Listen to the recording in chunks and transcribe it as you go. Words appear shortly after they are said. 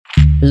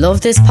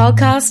Love this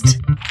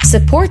podcast?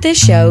 Support this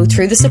show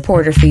through the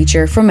supporter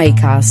feature from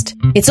Acast.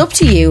 It's up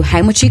to you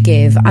how much you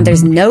give, and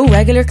there's no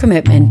regular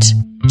commitment.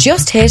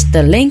 Just hit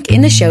the link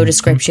in the show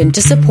description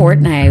to support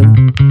now.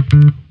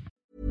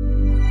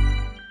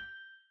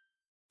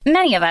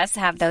 Many of us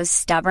have those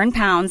stubborn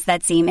pounds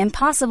that seem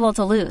impossible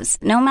to lose,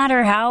 no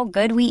matter how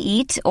good we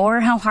eat or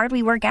how hard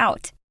we work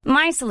out.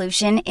 My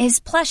solution is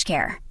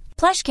PlushCare.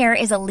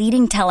 PlushCare is a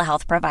leading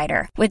telehealth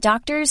provider with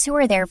doctors who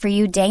are there for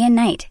you day and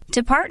night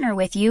to partner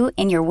with you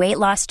in your weight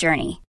loss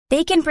journey.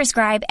 They can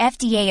prescribe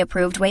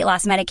FDA-approved weight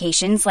loss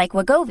medications like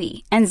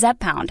Wegovy and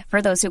Zepbound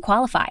for those who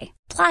qualify.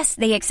 Plus,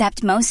 they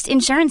accept most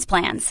insurance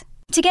plans.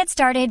 To get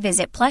started,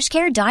 visit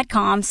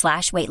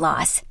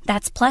plushcare.com/weightloss.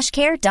 That's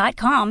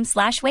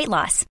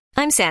plushcare.com/weightloss.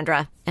 I'm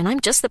Sandra, and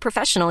I'm just the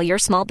professional your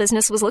small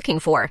business was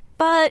looking for.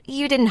 But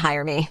you didn't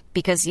hire me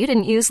because you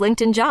didn't use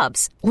LinkedIn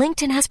Jobs.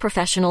 LinkedIn has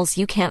professionals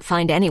you can't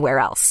find anywhere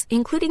else,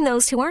 including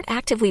those who aren't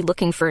actively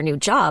looking for a new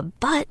job,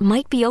 but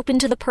might be open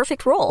to the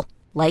perfect role,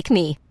 like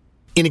me.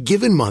 In a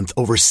given month,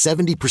 over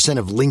 70%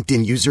 of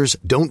LinkedIn users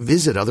don't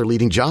visit other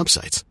leading job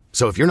sites.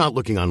 So if you're not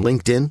looking on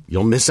LinkedIn,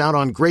 you'll miss out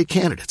on great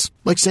candidates,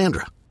 like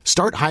Sandra.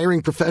 Start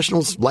hiring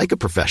professionals like a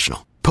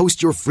professional.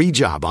 Post your free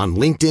job on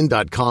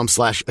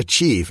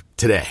linkedin.com/achieve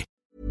today.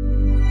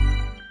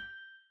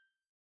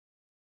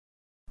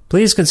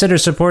 Please consider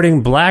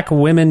supporting Black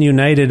Women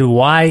United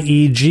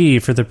YEG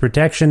for the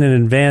protection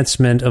and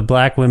advancement of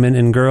black women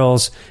and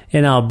girls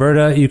in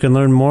Alberta. You can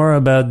learn more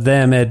about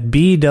them at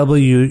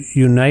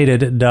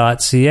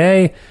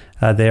bwunited.ca.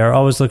 They are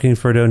always looking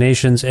for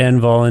donations and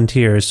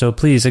volunteers. So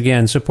please,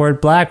 again,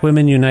 support Black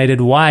Women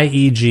United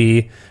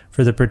YEG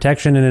for the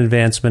protection and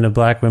advancement of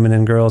black women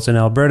and girls in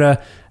Alberta.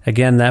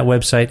 Again, that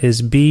website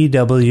is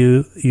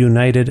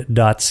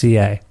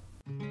bwunited.ca.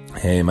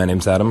 Hey, my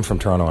name's Adam from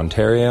Toronto,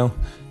 Ontario,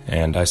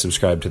 and I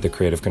subscribe to the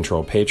Creative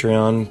Control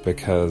Patreon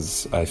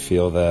because I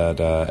feel that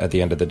at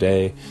the end of the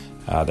day,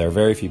 there are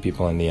very few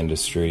people in the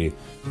industry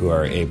who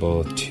are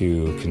able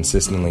to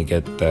consistently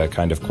get the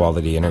kind of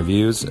quality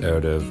interviews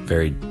out of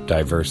very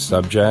diverse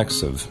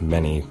subjects of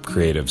many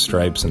creative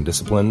stripes and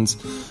disciplines,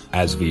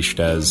 as Vish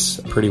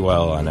does pretty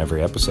well on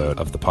every episode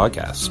of the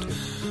podcast.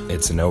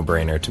 It's a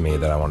no-brainer to me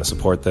that I want to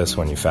support this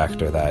when you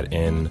factor that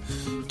in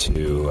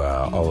to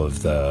all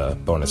of the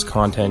bonus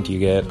content you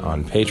get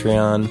on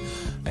Patreon.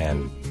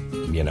 And,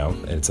 you know,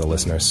 it's a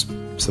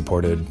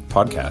listener-supported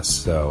podcast,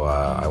 so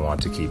I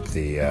want to keep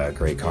the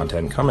great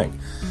content coming.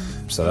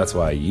 So that's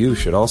why you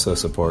should also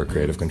support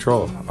Creative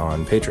Control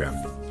on Patreon.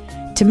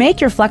 To make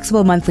your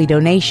flexible monthly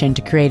donation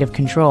to Creative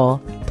Control,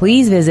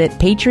 please visit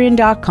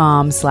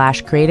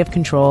patreon.com/Creative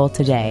Control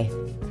today.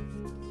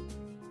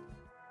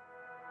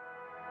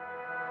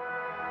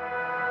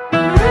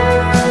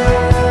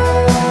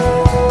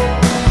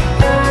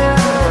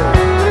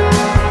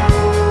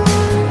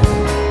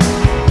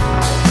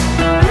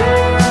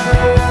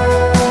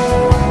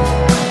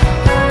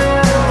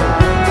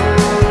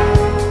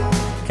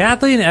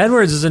 Kathleen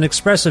Edwards is an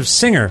expressive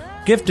singer,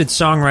 gifted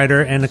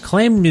songwriter, and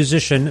acclaimed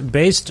musician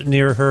based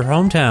near her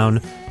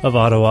hometown of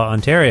Ottawa,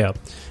 Ontario.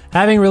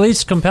 Having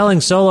released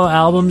compelling solo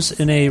albums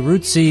in a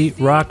rootsy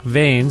rock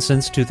vein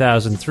since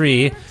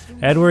 2003,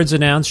 Edwards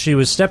announced she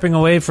was stepping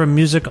away from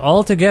music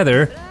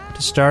altogether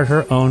to start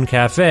her own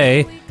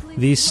cafe,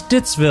 the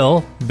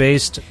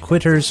Stittsville-based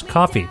Quitters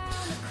Coffee.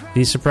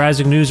 The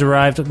surprising news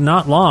arrived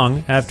not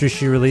long after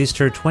she released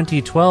her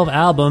 2012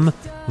 album,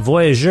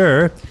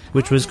 Voyageur,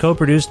 which was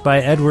co-produced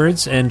by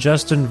Edwards and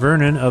Justin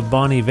Vernon of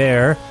Bon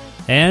Iver,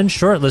 and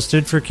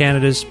shortlisted for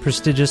Canada's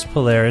prestigious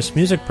Polaris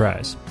Music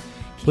Prize.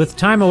 With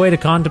time away to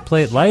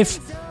contemplate life,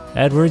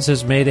 Edwards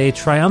has made a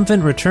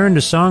triumphant return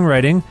to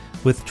songwriting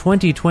with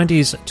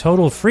 2020's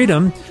Total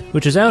Freedom,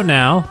 which is out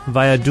now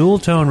via Dual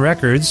Tone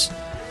Records,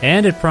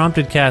 and it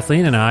prompted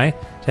Kathleen and I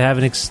to have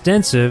an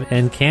extensive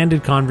and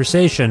candid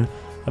conversation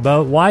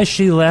about why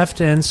she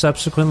left and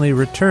subsequently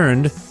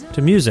returned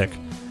to music,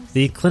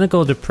 the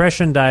clinical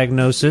depression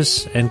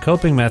diagnosis and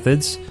coping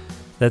methods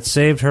that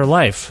saved her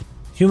life,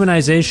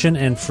 humanization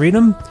and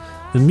freedom,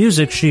 the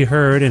music she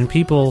heard and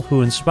people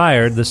who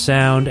inspired the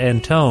sound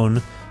and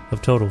tone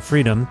of Total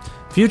Freedom,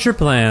 future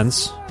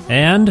plans,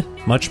 and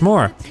much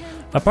more.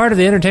 A part of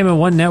the Entertainment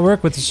One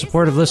Network with the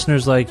support of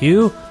listeners like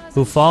you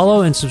who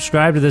follow and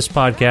subscribe to this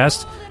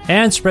podcast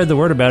and spread the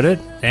word about it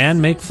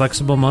and make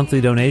flexible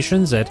monthly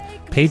donations at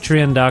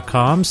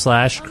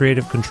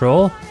patreon.com/Creative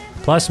Control,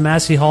 plus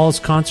Massey Hall's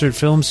concert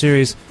film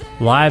series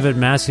live at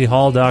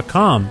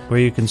masseyhall.com, where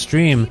you can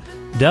stream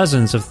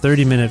dozens of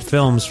 30-minute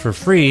films for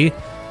free,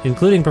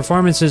 including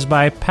performances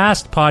by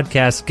past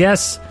podcast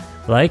guests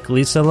like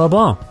Lisa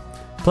LeBlanc.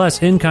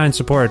 Plus in-kind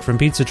support from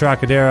Pizza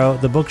Trocadero,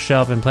 The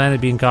Bookshelf, and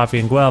Planet Bean Coffee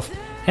in Guelph,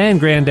 and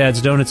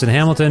Granddad's Donuts in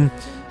Hamilton.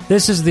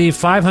 This is the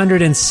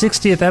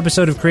 560th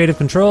episode of Creative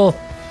Control,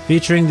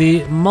 featuring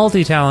the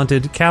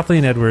multi-talented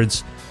Kathleen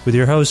Edwards, with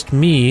your host,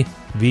 me,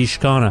 Vish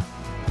Khanna.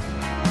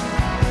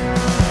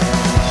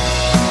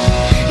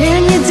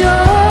 And you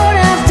don't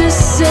have to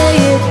say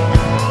it,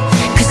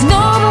 'cause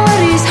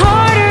nobody's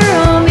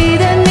harder on me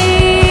than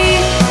me.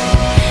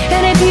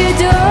 And if you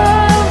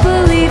don't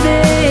believe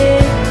it,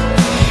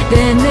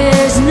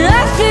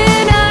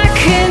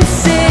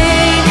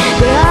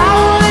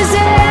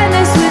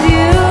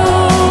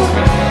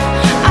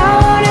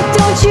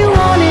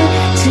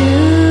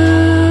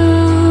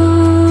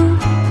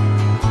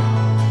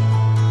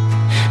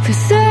 For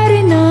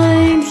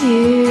 39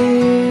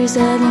 years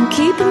I've been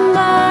keeping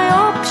my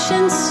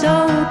options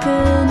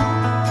open.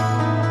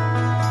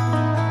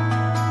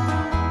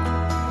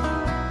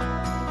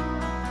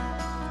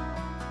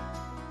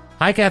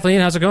 Hi,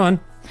 Kathleen. How's it going?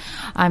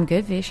 I'm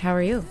good, Vish. How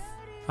are you?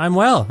 I'm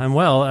well.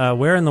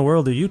 Where in the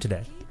world are you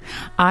today?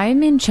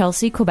 I'm in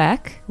Chelsea,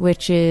 Quebec,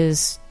 which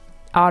is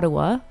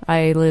Ottawa. I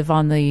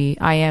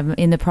am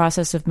in the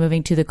process of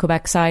moving to the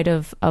Quebec side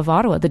of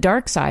Ottawa, the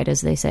dark side,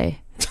 as they say.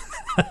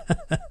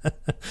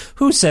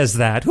 Who says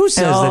that? Who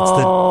says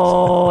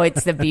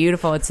it's the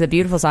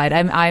beautiful side.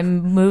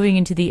 I'm moving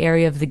into the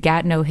area of the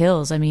Gatineau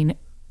Hills. I mean,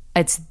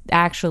 it's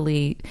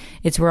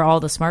where all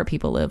the smart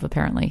people live,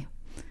 apparently.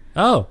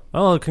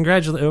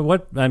 Congratulations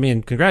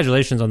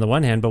on the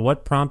one hand, but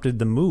what prompted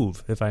the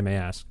move, if I may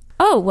ask?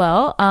 Oh,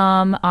 well,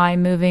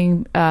 I'm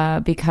moving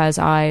because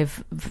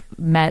I've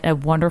met a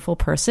wonderful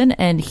person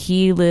and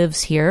he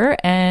lives here,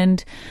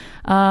 and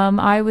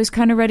I was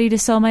kind of ready to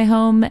sell my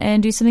home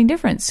and do something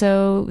different.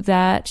 So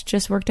that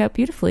just worked out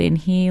beautifully, and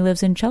he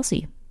lives in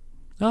Chelsea.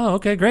 Oh,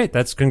 okay, great.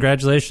 That's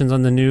congratulations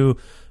on the new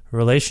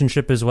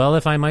relationship as well,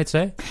 if I might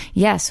say.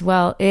 Yes,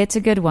 well, it's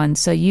a good one,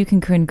 so you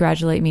can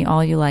congratulate me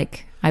all you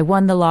like. I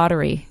won the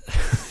lottery.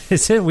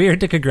 Is it weird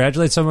to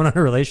congratulate someone on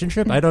a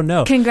relationship? I don't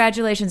know.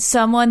 Congratulations.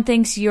 Someone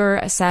thinks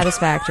you're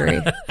satisfactory.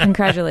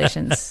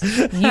 Congratulations.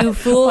 You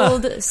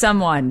fooled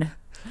someone.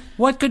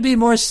 What could be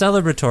more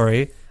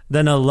celebratory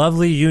than a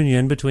lovely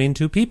union between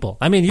two people?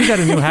 I mean, you got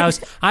a new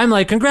house. I'm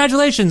like,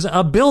 congratulations,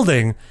 a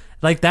building.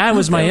 Like, that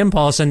was my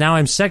impulse, and now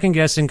I'm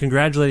second-guessing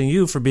congratulating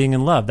you for being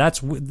in love.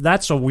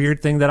 That's a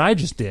weird thing that I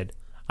just did.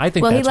 I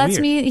think that's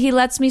weird. He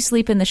lets me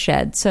sleep in the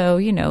shed, so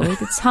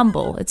it's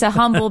humble. It's a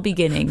humble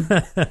beginning.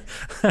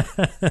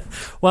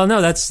 Well,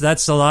 no,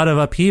 that's a lot of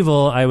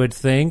upheaval, I would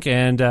think,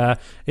 and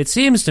it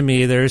seems to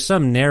me there's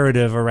some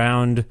narrative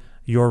around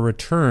your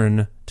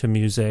return to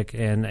music,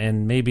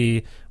 and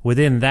maybe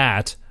within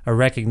that a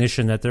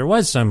recognition that there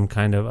was some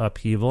kind of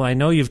upheaval. I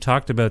know you've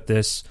talked about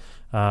this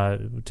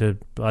to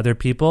other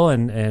people,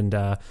 and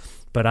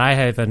but I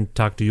haven't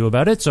talked to you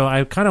about it, so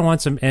I kind of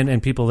want some,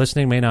 and people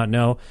listening may not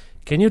know.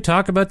 Can you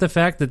talk about the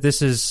fact that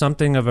this is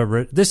something of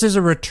this is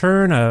a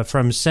return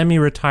from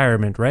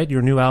semi-retirement, right?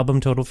 Your new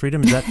album, Total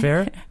Freedom, is that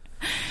fair?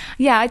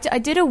 Yeah, I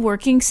did a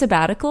working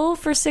sabbatical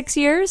for 6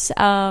 years,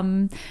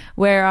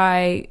 where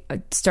I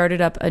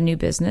started up a new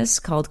business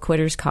called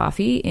Quitters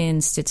Coffee in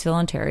Stittsville,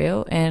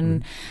 Ontario,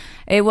 and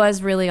it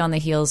was really on the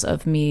heels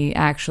of me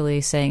actually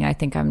saying, I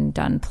think I'm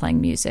done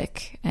playing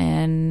music.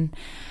 And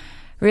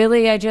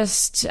really, I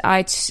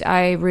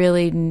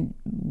really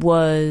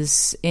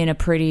was in a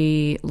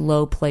pretty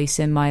low place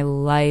in my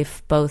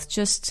life, both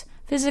just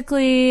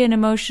physically and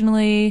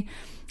emotionally.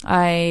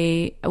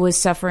 I was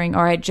suffering,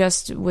 or I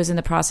just was in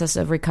the process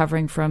of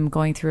recovering from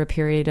going through a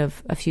period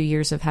of a few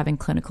years of having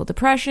clinical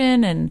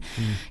depression, and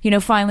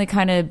finally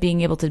kind of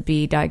being able to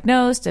be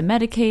diagnosed and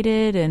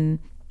medicated, and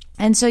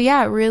so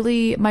yeah,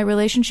 really my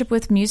relationship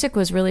with music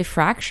was really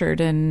fractured,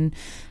 and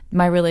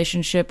my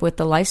relationship with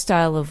the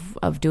lifestyle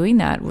of doing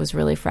that was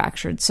really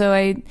fractured. So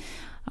I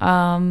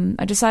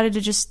decided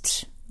to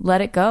just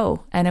let it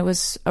go. And it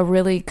was a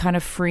really kind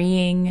of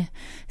freeing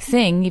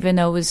thing, even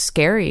though it was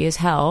scary as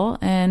hell.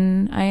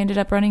 And I ended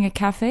up running a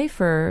cafe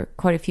for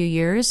quite a few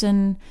years.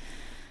 And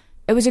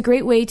it was a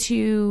great way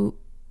to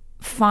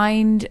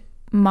find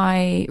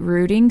my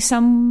rooting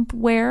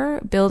somewhere,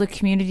 build a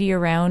community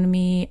around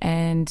me,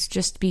 and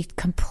just be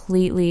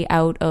completely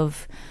out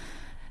of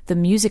the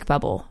music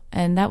bubble.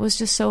 And that was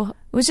just it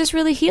was just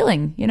really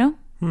healing,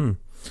 In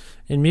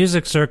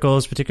music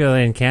circles,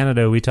 particularly in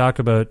Canada, we talk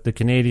about the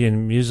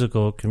Canadian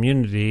musical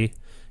community.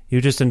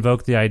 You just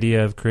invoked the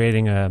idea of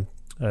creating a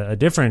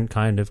different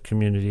kind of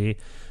community.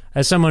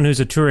 As someone who's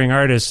a touring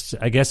artist,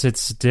 I guess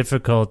it's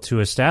difficult to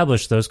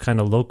establish those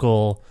kind of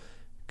local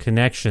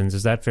connections.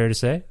 Is that fair to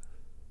say?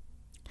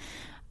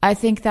 I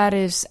think that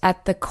is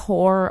at the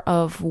core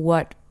of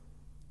what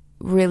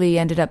really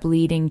ended up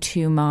leading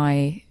to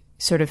my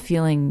sort of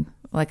feeling,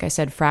 like I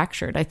said,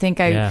 fractured. I think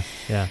I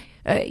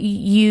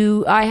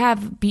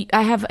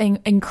have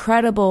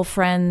incredible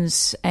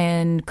friends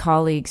and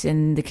colleagues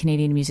in the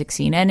Canadian music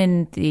scene and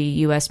in the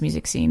US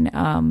music scene.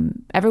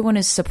 Everyone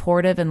is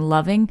supportive and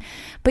loving,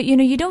 but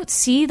you don't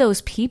see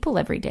those people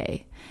every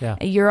day. Yeah.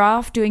 You're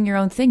off doing your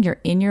own thing.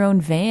 You're in your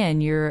own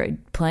van. You're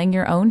playing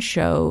your own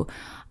show.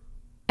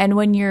 And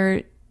when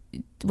you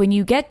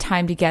get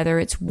time together,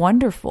 it's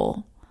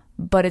wonderful,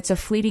 but it's a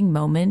fleeting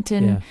moment.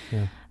 And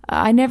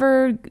I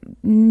never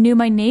knew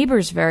my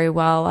neighbors very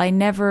well. I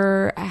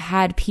never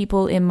had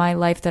people in my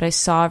life that I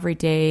saw every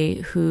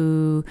day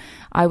who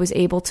I was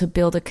able to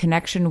build a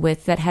connection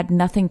with that had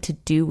nothing to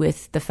do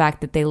with the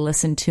fact that they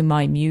listened to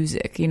my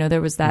music.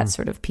 There was that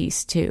sort of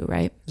piece too,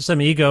 right?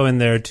 Some ego in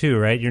there too,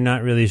 right? You're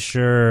not really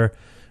sure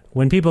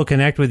when people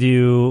connect with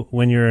you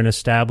when you're an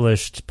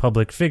established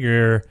public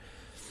figure.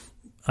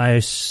 I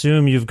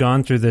assume you've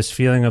gone through this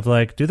feeling of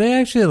like, do they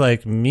actually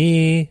like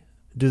me?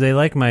 Do they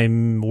like my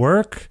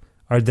work?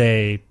 Are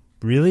they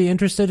really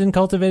interested in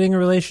cultivating a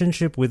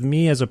relationship with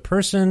me as a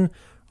person?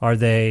 Are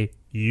they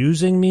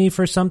using me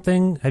for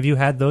something? Have you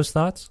had those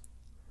thoughts?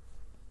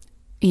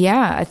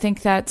 Yeah,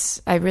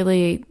 I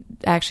really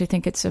actually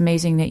think it's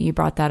amazing that you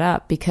brought that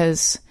up,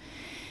 because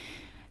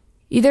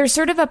there's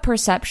sort of a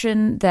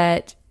perception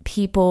that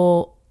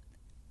people,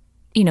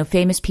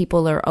 famous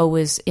people are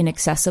always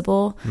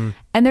inaccessible.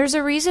 And there's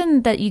a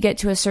reason that you get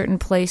to a certain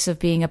place of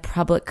being a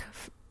public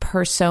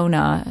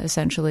persona,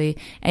 essentially,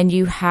 and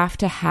you have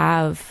to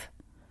have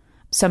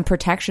some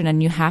protection,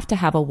 and you have to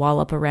have a wall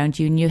up around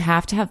you, and you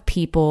have to have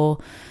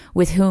people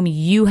with whom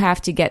you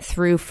have to get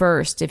through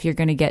first if you're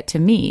going to get to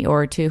me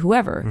or to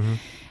whoever.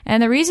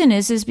 And the reason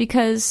is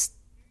because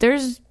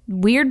there's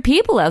weird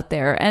people out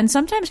there, and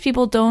sometimes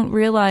people don't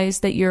realize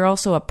that you're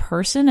also a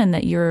person and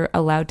that you're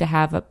allowed to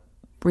have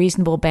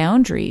reasonable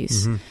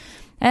boundaries.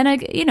 And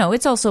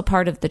it's also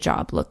part of the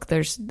job. Look,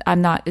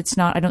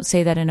 I don't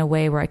say that in a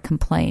way where I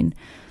complain.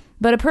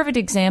 But a perfect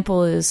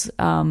example is,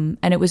 and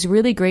it was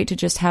really great to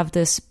just have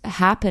this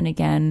happen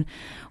again,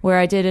 where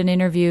I did an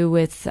interview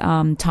with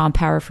Tom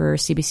Power for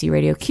CBC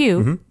Radio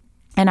Q.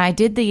 And I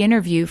did the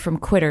interview from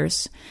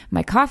Quitters,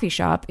 my coffee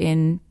shop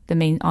on the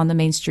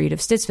main street of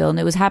Stittsville. And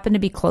it happened to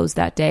be closed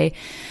that day.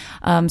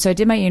 So I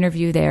did my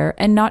interview there.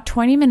 And not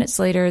 20 minutes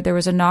later, there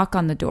was a knock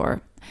on the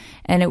door.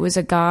 And it was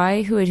a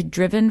guy who had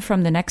driven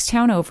from the next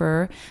town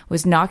over,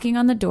 was knocking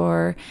on the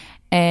door.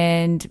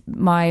 And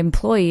my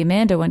employee,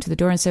 Amanda, went to the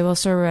door and said, well,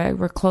 sir,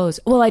 we're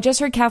closed. Well, I just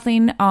heard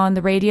Kathleen on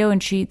the radio,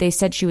 and they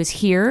said she was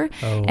here.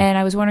 And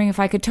I was wondering if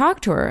I could talk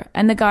to her.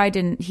 And the guy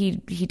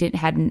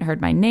hadn't heard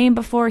my name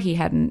before. He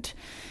didn't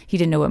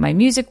know what my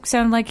music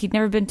sounded like. He'd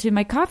never been to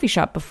my coffee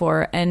shop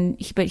before.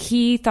 But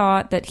he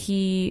thought that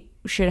he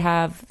should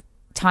have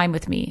time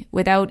with me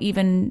without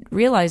even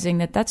realizing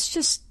that that's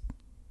just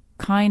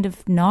kind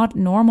of not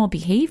normal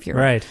behavior.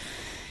 Right.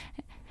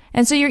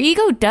 And so your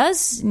ego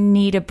does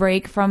need a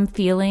break from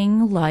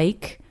feeling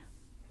like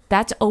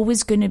that's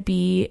always going to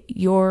be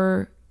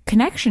your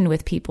connection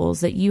with people, is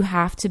that you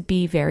have to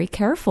be very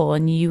careful,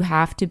 and you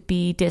have to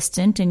be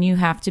distant, and you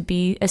have to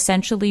be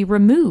essentially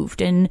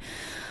removed. And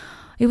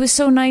it was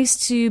so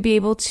nice to be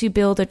able to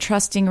build a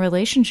trusting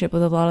relationship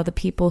with a lot of the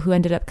people who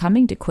ended up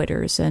coming to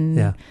Quitters.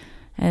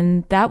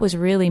 And that was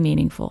really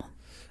meaningful.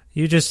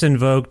 You just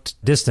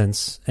invoked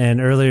distance. And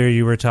earlier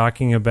you were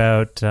talking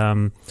about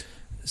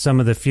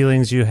some of the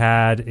feelings you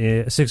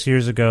had 6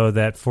 years ago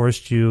that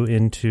forced you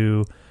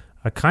into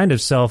a kind of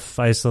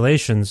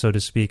self-isolation, so to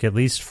speak, at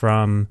least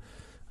from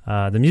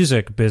the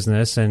music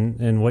business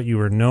and what you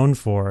were known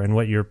for and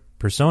what your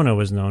persona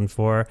was known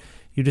for.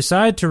 You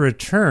decide to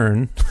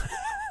return.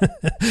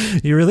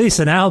 You release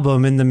an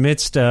album in the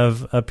midst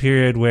of a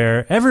period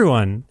where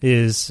everyone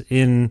is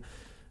totally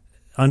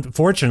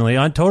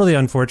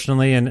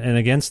unfortunately, and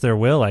against their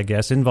will, I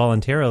guess,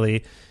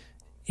 involuntarily,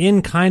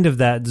 in kind of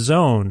that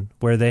zone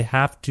where they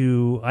have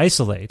to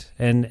isolate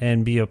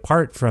and be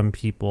apart from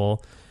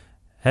people.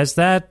 Has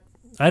that,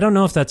 I don't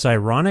know if that's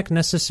ironic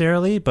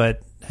necessarily,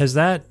 but has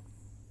that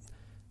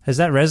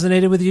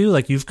resonated with you?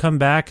 Like, you've come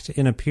back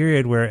in a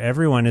period where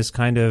everyone is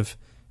kind of,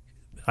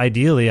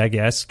 ideally, I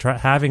guess,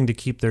 having to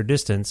keep their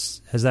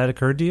distance. Has that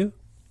occurred to you?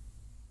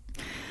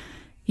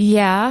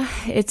 Yeah,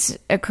 it's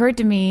occurred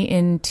to me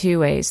in two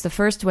ways. The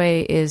first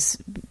way is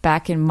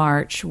back in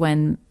March,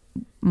 when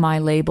my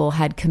label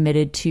had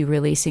committed to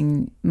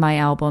releasing my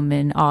album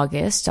in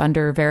August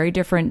under very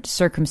different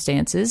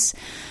circumstances.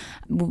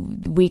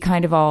 We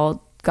kind of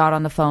all got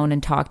on the phone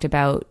and talked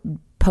about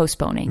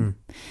postponing.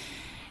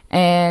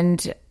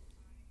 And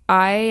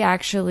I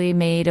actually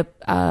made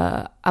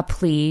a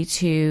plea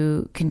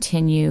to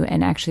continue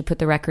and actually put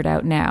the record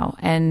out now.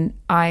 And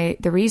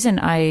the reason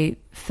I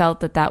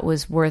felt that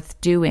was worth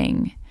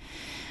doing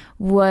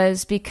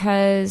was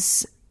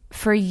because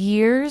for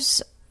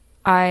years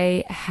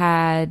I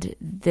had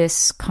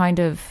this kind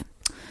of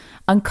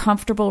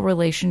uncomfortable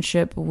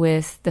relationship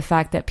with the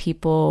fact that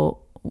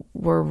people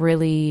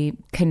really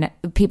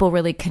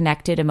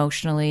connected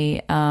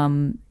emotionally,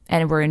 and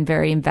were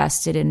very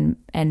invested in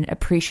and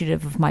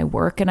appreciative of my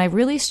work. And I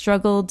really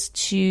struggled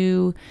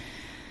to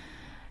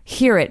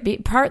hear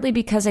it, partly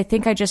because I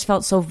think I just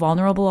felt so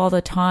vulnerable all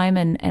the time,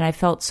 and I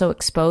felt so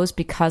exposed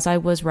because I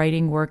was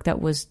writing work that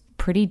was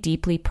pretty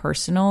deeply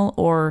personal,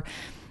 or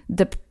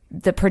the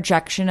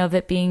projection of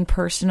it being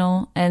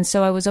personal. And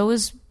so I was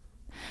always,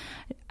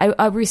 I had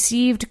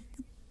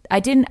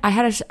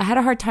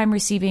a hard time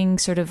receiving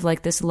sort of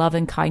like this love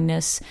and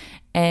kindness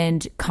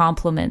and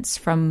compliments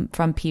from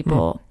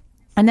people.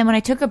 And then when I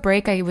took a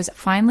break, I was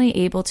finally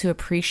able to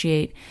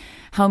appreciate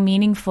how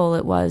meaningful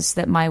it was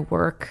that my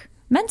work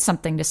meant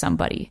something to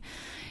somebody.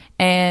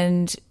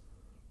 And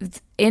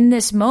in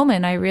this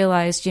moment, I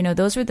realized,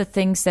 those were the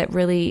things that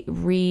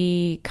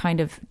really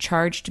kind of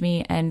charged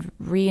me and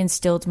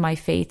reinstilled my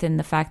faith in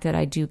the fact that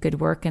I do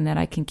good work and that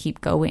I can keep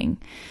going.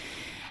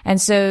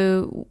 And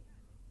so,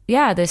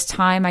 yeah, this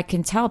time I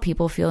can tell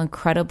people feel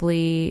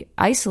incredibly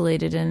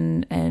isolated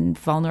and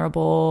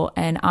vulnerable.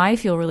 And I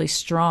feel really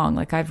strong.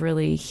 Like, I've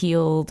really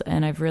healed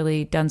and I've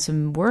really done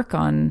some work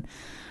on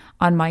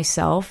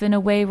myself in a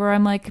way where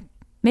I'm like,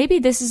 maybe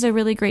this is a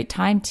really great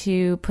time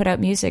to put out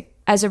music.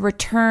 as a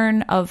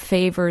return of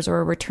favors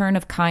or a return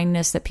of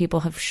kindness that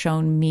people have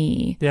shown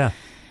me. Yeah.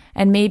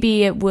 And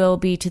maybe it will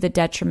be to the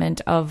detriment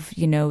of,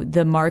 you know,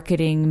 the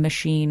marketing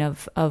machine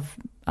of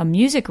a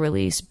music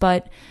release,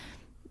 but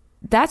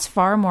that's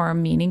far more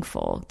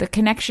meaningful. The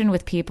connection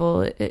with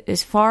people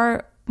is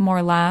far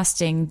more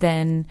lasting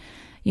than,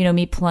 you know,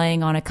 me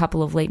playing on a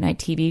couple of late night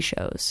TV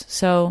shows.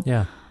 So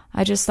yeah.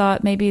 I just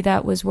thought maybe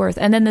that was worth.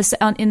 And then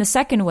in the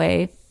second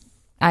way,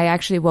 I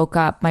actually woke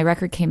up. My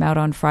record came out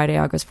on Friday,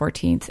 August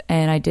 14th,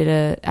 and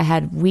I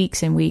had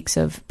weeks and weeks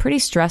of pretty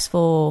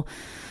stressful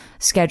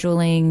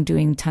scheduling,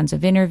 doing tons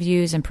of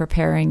interviews and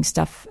preparing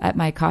stuff at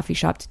my coffee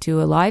shop to do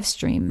a live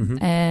stream.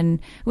 Mm-hmm. And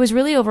it was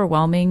really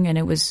overwhelming and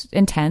it was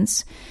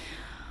intense.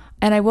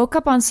 And I woke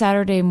up on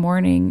Saturday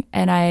morning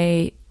and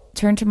I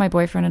turned to my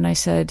boyfriend and I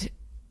said,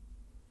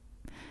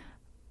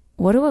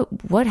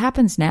 what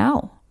happens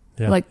now?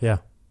 Yeah.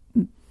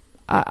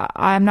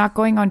 I'm not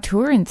going on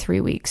tour in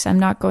 3 weeks. I'm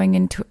not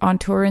going on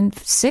tour in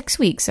 6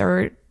 weeks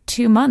or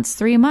 2 months,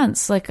 3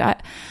 months.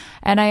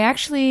 And I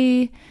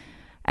actually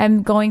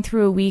am going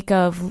through a week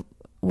of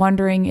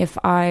wondering if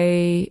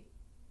I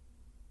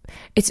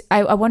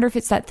wonder if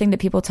it's that thing that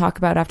people talk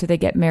about after they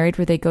get married,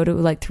 where they go to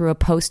like through a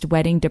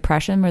post-wedding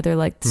depression, where they're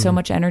like, so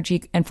much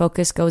energy and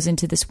focus goes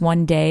into this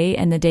one day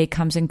and the day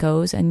comes and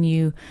goes and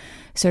you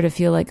sort of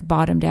feel like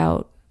bottomed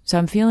out. So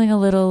I'm feeling a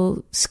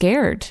little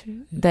scared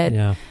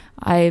that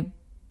I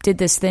did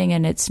this thing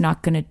and it's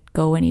not going to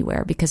go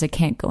anywhere because I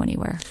can't go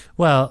anywhere.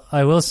 Well,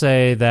 I will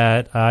say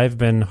that I've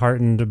been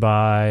heartened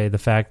by the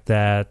fact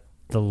that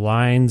the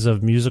lines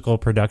of musical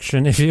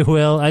production, if you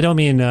will, I don't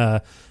mean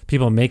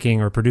people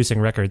making or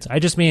producing records. I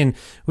just mean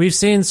we've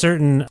seen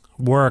certain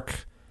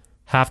work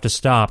have to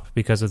stop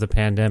because of the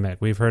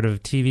pandemic. We've heard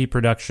of TV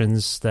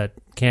productions that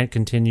can't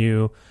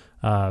continue,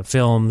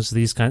 films,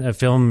 these kind of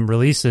film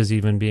releases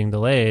even being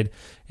delayed.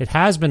 It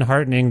has been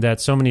heartening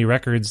that so many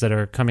records that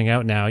are coming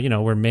out now, you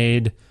know, were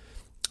made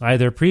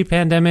either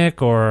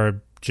pre-pandemic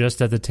or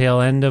just at the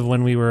tail end of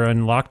when we were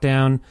in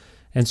lockdown.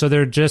 And so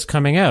they're just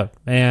coming out.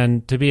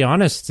 And to be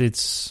honest,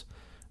 it's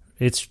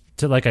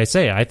like I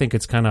say, I think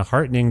it's kind of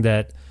heartening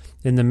that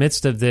in the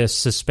midst of this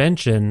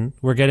suspension,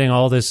 we're getting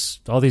all these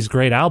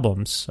great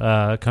albums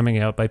coming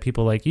out by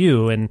people like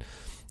you. And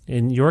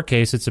in your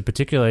case, it's a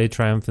particularly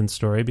triumphant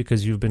story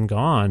because you've been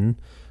gone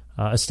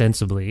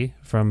ostensibly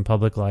from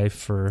public life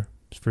for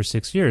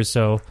 6 years.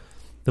 So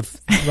the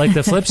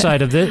flip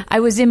side of it, I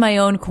was in my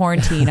own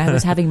quarantine. I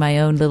was having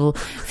my own little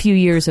few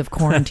years of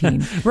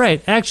quarantine.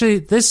 Right. Actually,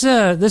 this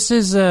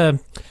is I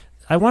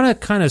want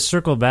to kind of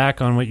circle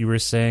back on what you were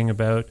saying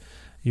about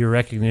your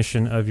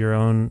recognition of your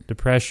own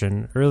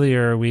depression.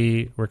 Earlier,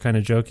 we were kind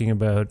of joking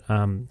about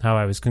how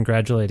I was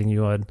congratulating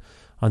you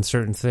on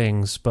certain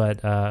things,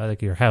 but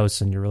like your house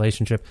and your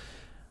relationship.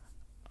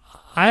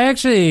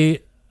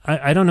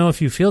 I don't know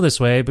if you feel this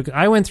way, but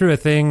I went through a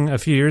thing a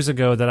few years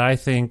ago that I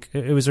think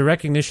it was a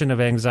recognition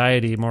of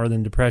anxiety more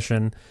than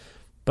depression,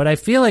 but I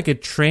feel like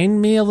it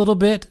trained me a little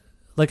bit.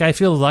 Like I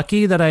feel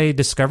lucky that I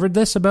discovered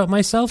this about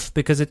myself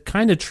because it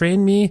kind of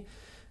trained me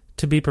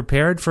to be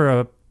prepared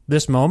for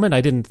this moment.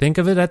 I didn't think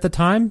of it at the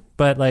time,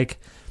 but like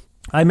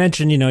I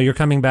mentioned, you know, you're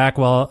coming back.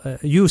 Well,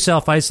 you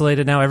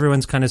self-isolated. Now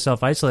everyone's kind of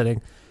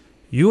self-isolating.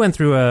 You went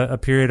through a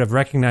period of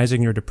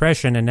recognizing your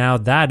depression, and now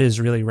that is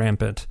really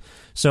rampant.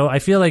 So I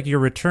feel like your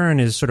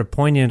return is sort of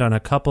poignant on a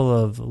couple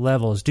of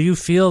levels. Do you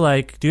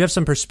have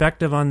some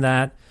perspective on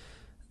that?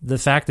 The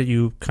fact that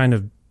you kind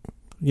of,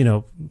 you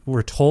know,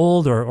 were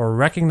told or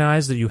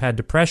recognized that you had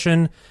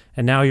depression,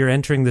 and now you're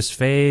entering this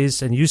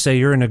phase, and you say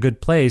you're in a good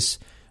place.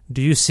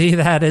 Do you see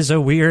that as a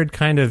weird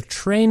kind of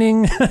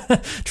training?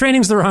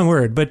 Training's the wrong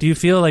word, but do you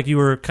feel like you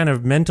were kind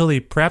of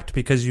mentally prepped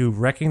because you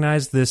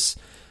recognized this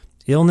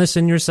illness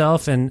in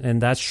yourself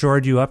and that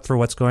shored you up for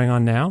what's going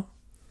on now?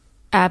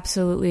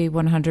 Absolutely,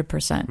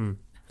 100%.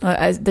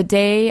 The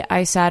day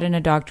I sat in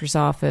a doctor's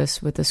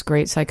office with this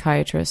great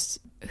psychiatrist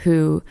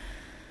who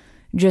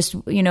just,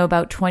 you know,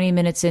 about 20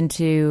 minutes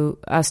into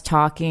us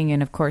talking,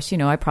 and of course, you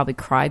know, I probably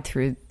cried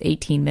through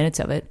 18 minutes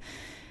of it,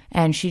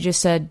 and she just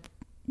said,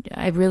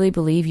 I really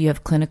believe you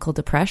have clinical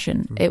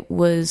depression. It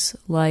was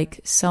like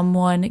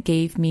someone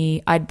gave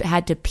me, I'd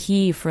had to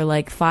pee for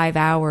like 5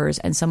 hours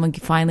and someone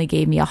finally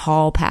gave me a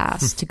hall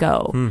pass to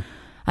go.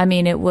 I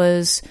mean, it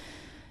was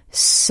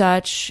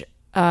such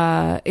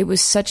a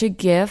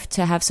gift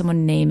to have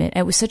someone name it.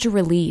 It was such a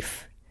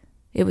relief.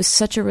 It was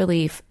such a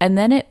relief. And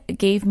then it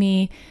gave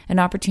me an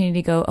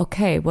opportunity to go,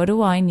 okay, what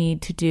do I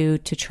need to do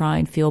to try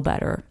and feel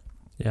better?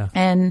 Yeah.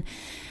 And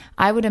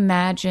I would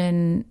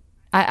imagine,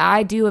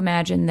 I do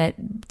imagine that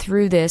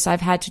through this,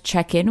 I've had to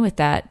check in with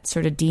that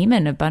sort of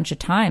demon a bunch of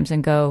times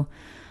and go,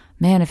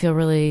 man, I feel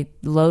really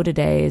low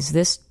today. Is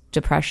this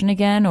depression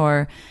again?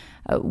 Or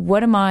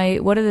what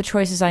are the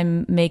choices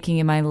I'm making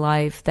in my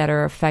life that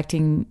are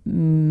affecting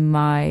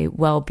my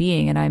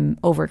well-being? And I'm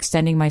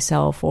overextending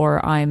myself,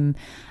 or I'm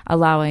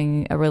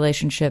allowing a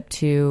relationship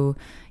to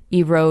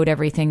erode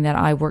everything that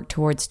I work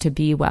towards to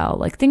be well,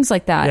 like things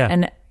like that. Yeah.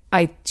 And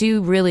I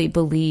do really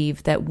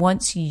believe that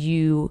once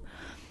you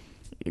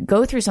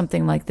go through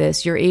something like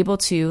this, you're able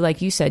to,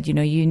 like you said,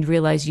 you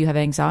realize you have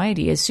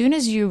anxiety. As soon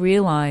as you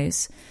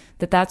realize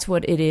that that's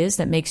what it is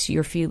that makes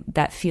you feel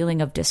that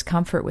feeling of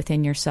discomfort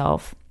within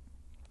yourself,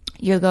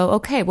 you'll go,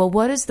 okay, well,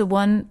 what is the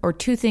one or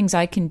two things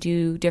I can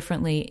do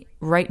differently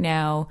right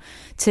now,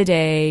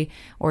 today,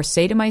 or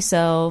say to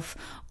myself,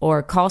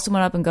 or call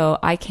someone up and go,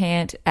 I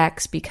can't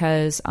X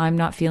because I'm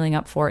not feeling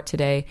up for it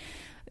today.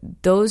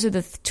 Those are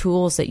the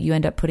tools that you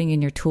end up putting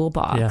in your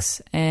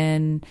toolbox. Yeah.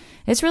 And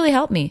it's really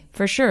helped me,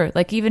 for sure.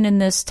 Like, even in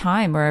this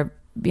time where,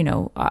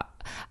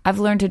 I've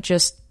learned to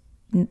just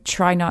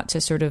try not to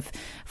sort of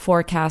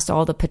forecast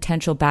all the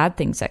potential bad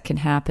things that can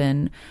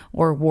happen,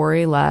 or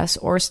worry less,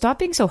 or stop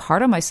being so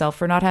hard on myself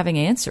for not having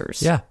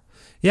answers. Yeah.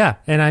 Yeah.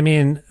 And I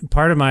mean,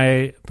 part of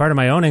my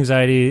own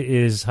anxiety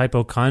is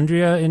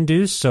hypochondria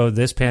induced. So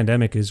this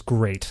pandemic is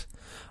great.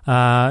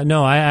 Wow.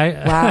 No,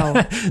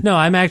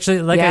 I'm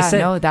actually, like I said,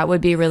 no, that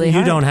would be really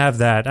hard. You don't have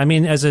that. I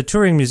mean, as a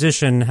touring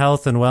musician,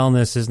 health and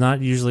wellness is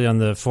not usually on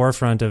the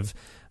forefront of,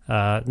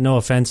 no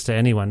offense to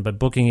anyone, but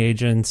booking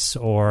agents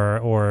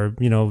or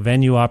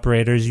venue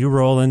operators. You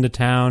roll into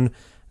town,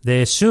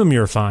 they assume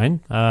you're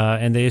fine,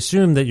 and they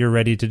assume that you're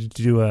ready to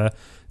do a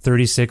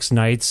 36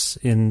 nights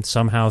in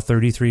somehow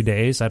 33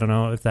 days. I don't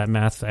know if that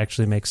math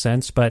actually makes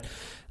sense, but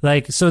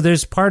so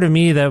there's part of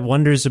me that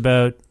wonders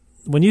about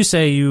when you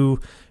say you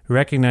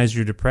recognize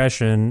your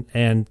depression,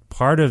 and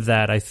part of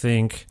that, I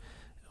think,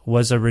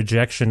 was a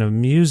rejection of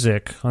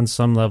music on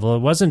some level. It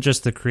wasn't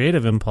just the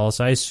creative impulse.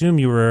 I assume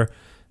you were,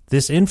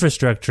 this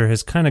infrastructure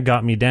has kind of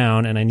got me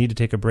down and I need to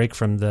take a break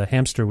from the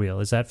hamster wheel.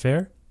 Is that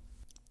fair?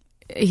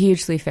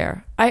 Hugely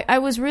fair. I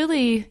was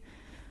really,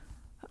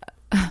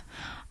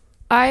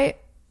 I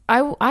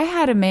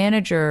had a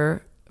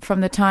manager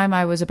from the time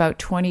I was about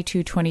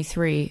 22,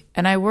 23,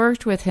 and I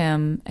worked with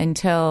him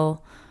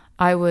until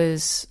I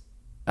was,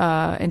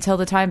 until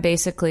the time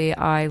basically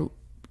I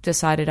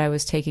decided I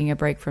was taking a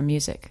break from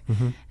music.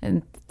 Mm-hmm.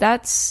 And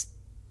that's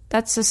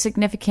a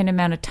significant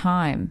amount of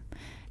time.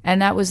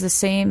 And that was the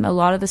same, a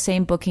lot of the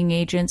same booking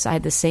agents. I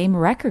had the same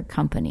record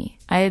company.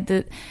 I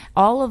had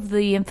all of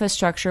the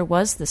infrastructure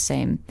was the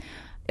same.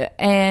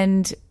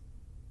 And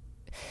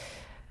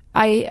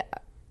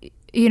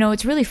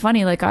it's really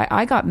funny. Like,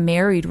 I got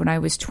married when I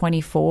was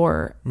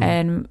 24,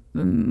 and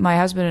my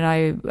husband and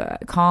I,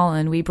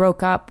 Colin, we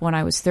broke up when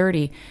I was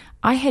 30.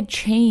 I had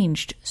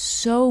changed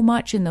so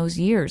much in those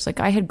years. Like,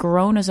 I had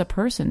grown as a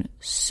person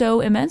so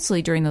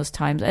immensely during those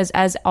times,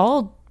 as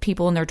all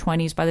people in their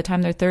 20s, by the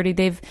time they're 30,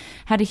 they've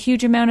had a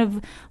huge amount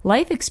of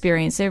life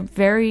experience. They're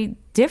very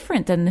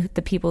different than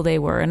the people they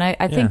were. And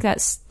I think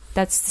that's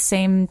the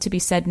same to be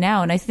said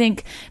now. And I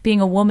think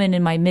being a woman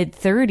in my mid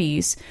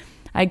 30s,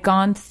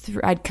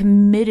 I'd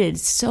committed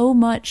so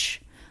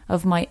much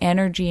of my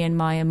energy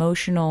and I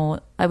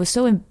was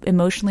so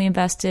emotionally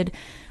invested,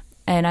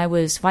 and I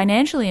was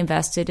financially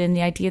invested in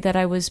the idea that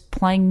I was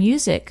playing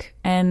music.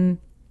 And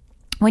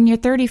when you're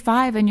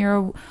 35 and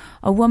you're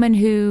a woman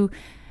who,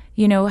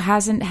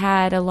 hasn't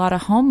had a lot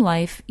of home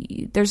life,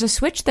 there's a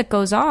switch that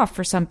goes off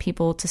for some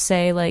people to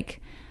say,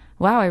 like,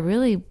 wow,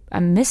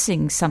 I'm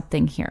missing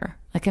something here.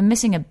 Like, I'm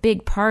missing a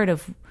big part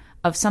of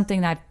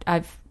something that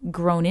I've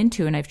grown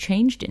into and I've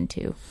changed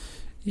into.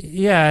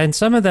 Yeah, and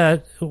some of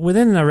that,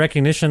 within a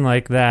recognition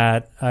like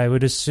that, I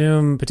would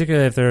assume,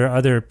 particularly if there are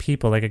other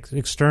people, like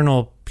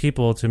external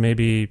people to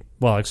maybe,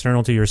 well,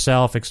 external to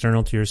yourself,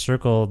 external to your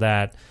circle,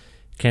 that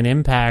can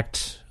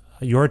impact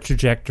your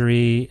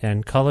trajectory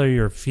and color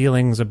your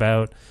feelings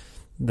about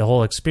the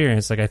whole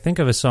experience. Like, I think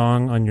of a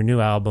song on your new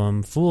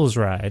album, Fool's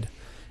Ride,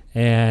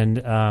 and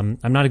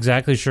I'm not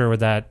exactly sure where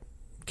that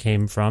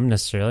came from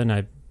necessarily,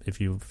 and if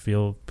you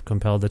feel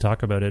compelled to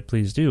talk about it,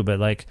 please do. But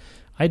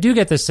I do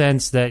get the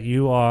sense that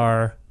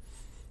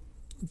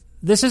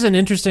this is an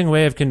interesting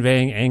way of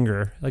conveying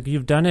anger. Like,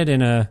 you've done it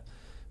in I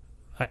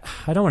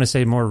don't want to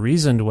say more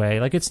reasoned way.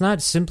 Like, it's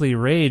not simply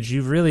rage.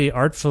 You've really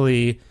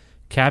artfully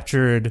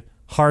captured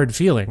hard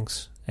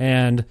feelings.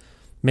 And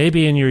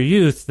maybe in your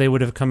youth, they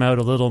would have come out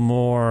a little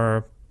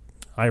more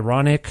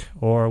ironic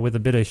or with a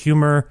bit of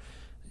humor.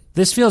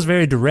 This feels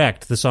very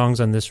direct, the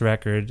songs on this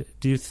record.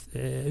 Do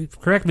you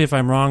correct me if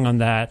I'm wrong on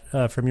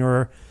that from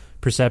your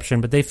perception,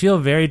 but they feel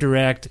very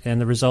direct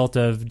and the result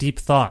of deep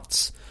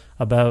thoughts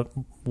about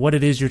what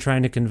it is you're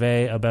trying to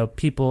convey, about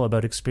people,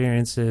 about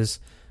experiences.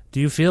 Do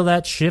you feel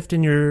that shift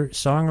in your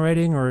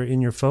songwriting or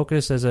in your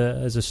focus as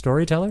a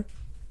storyteller?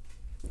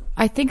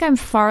 I think I'm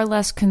far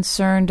less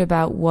concerned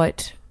about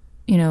what,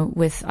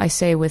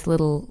 with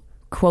little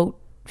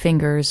quote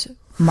fingers,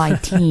 my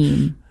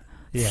team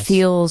yes.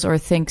 feels or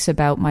thinks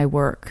about my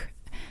work.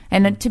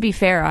 And to be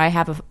fair,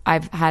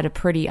 I've had a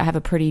pretty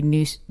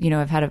new,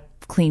 I've had a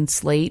clean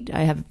slate.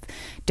 I have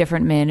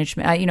different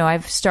management.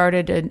 I've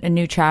started a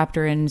new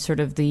chapter in sort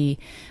of the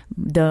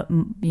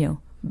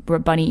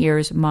bunny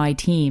ears, my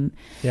team.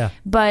 Yeah.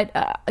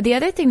 But the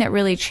other thing that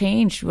really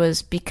changed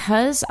was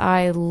because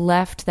I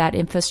left that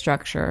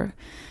infrastructure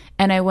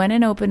And I went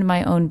and opened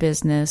my own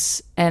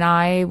business, and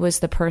I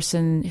was the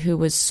person who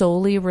was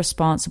solely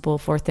responsible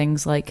for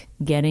things like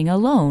getting a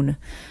loan,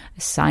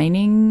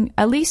 signing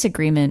a lease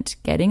agreement,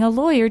 getting a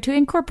lawyer to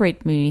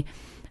incorporate me,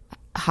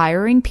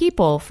 hiring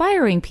people,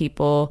 firing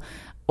people,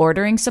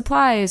 ordering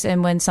supplies.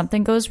 And when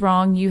something goes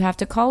wrong, you have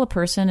to call a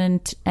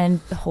person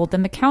and hold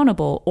them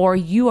accountable, or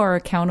you are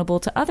accountable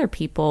to other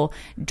people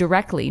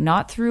directly,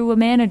 not through a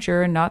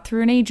manager, not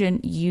through an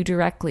agent, you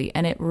directly.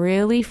 And it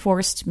really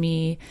forced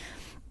me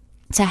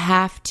to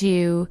have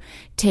to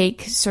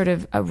take sort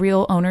of a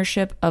real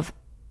ownership of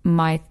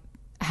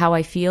how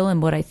I feel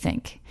and what I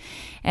think.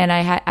 And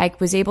I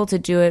was able to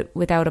do it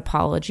without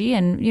apology.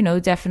 And, you know,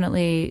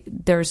 definitely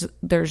there's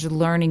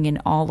learning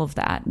in all of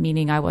that,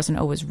 meaning I wasn't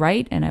always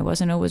right and I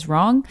wasn't always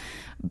wrong,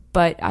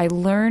 but I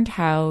learned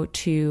how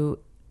to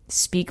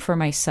speak for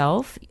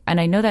myself.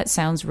 And I know that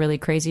sounds really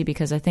crazy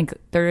because I think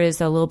there is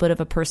a little bit of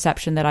a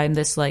perception that I'm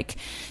this like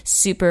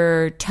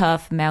super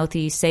tough,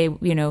 mouthy, say,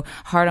 you know,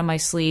 heart on my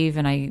sleeve,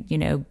 and I, you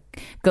know,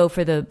 go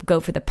for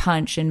the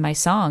punch in my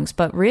songs.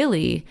 But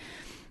really,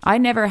 I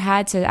never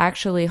had to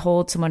actually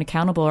hold someone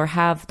accountable or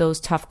have those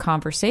tough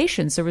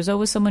conversations. There was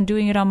always someone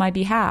doing it on my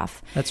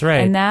behalf. That's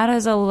right. And that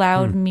has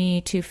allowed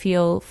me to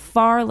feel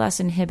far less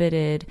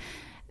inhibited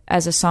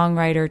as a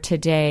songwriter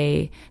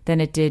today than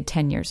it did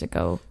 10 years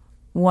ago.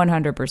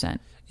 100%.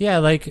 Yeah,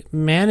 like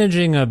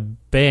managing a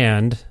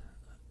band,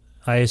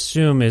 I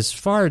assume, is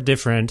far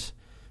different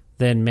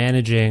than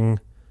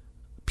managing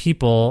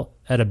people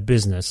at a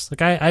business.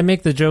 Like I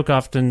make the joke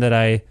often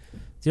that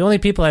the only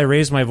people I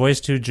raise my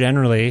voice to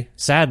generally,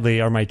 sadly,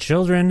 are my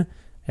children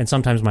and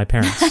sometimes my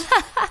parents.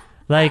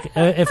 Like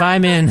if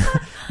I've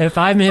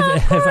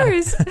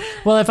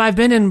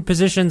been in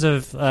positions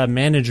of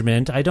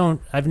management,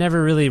 I've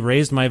never really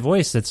raised my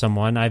voice at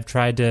someone. I've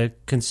tried to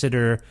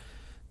consider.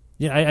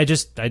 Yeah,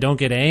 I don't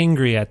get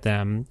angry at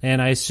them.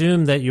 And I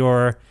assume that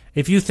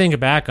if you think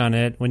back on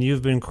it, when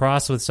you've been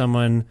cross with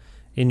someone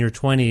in your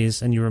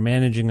 20s and you were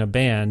managing a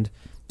band,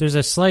 there's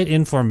a slight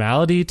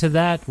informality to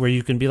that where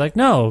you can be like,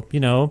 no, you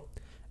know,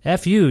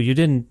 F you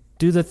didn't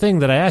do the thing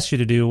that I asked you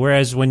to do.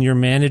 Whereas when you're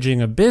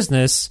managing a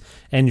business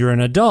and you're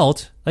an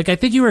adult, like I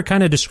think you were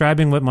kind of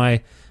describing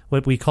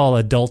what we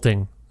call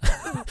adulting.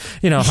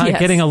 You know, yes.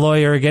 Getting a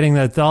lawyer, getting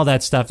all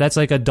that stuff. That's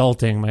like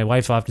adulting. My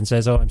wife often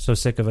says, "Oh, I'm so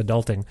sick of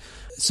adulting."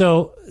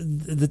 So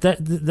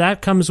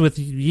that comes with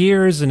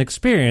years and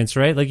experience,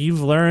 right? Like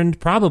you've learned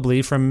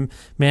probably from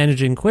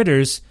managing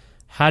Quitters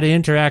how to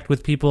interact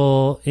with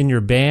people in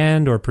your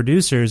band or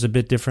producers a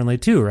bit differently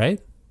too, right?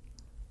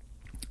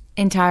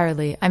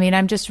 Entirely. I mean,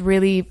 I'm just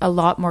really a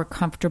lot more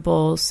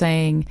comfortable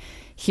saying,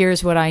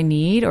 here's what I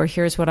need, or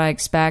here's what I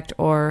expect,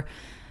 or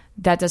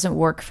that doesn't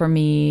work for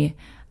me.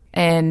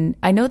 And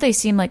I know they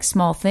seem like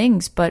small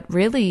things, but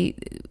really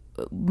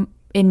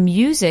in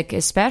music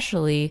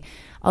especially,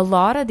 a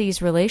lot of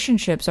these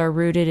relationships are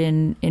rooted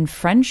in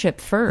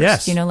friendship first.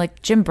 Yes. You know,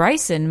 like Jim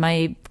Bryson,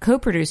 my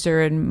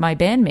co-producer and my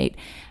bandmate.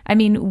 I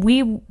mean,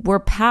 we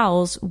were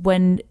pals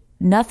when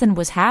nothing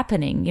was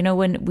happening. You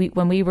know,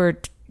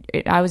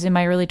 I was in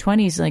my early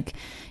 20s, like,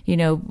 you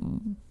know,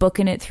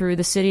 booking it through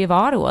the city of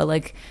Ottawa.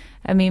 Like,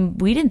 I mean,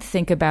 we didn't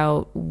think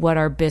about what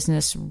our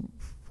business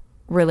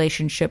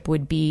relationship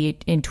would be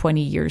in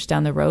 20 years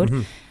down the road.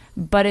 Mm-hmm.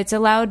 But it's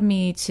allowed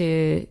me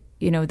to,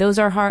 you know, those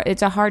are hard.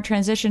 It's a hard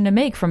transition to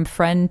make from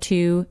friend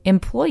to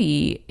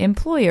employee,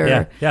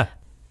 employer. Yeah.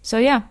 So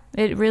yeah,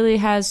 it really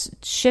has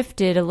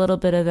shifted a little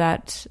bit of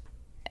that.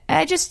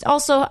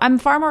 I'm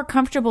far more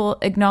comfortable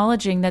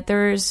acknowledging that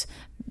there's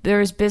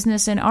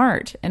business in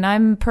art, and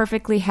I'm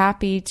perfectly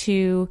happy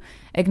to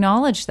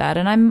acknowledge that.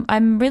 And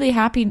I'm really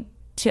happy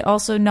to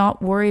also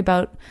not worry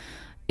about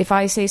if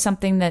I say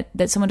something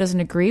that someone doesn't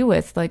agree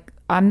with. Like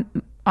I'm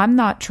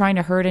not trying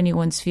to hurt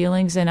anyone's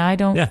feelings, and I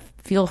don't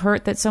feel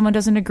hurt that someone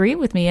doesn't agree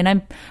with me. And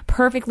I'm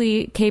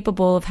perfectly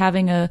capable of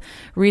having a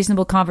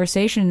reasonable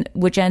conversation,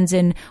 which ends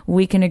in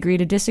we can agree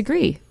to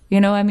disagree.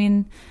 You know, I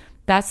mean,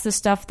 that's the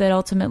stuff that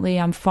ultimately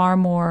I'm far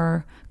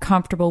more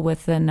comfortable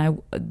with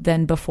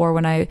than before,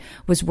 when I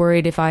was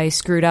worried if I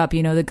screwed up,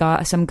 you know,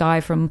 some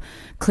guy from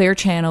Clear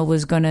Channel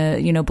was going to,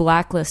 you know,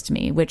 blacklist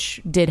me,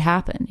 which did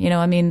happen, you know,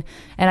 I mean,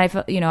 and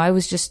I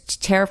was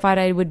just terrified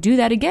I would do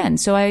that again.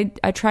 So I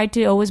tried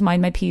to always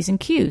mind my P's and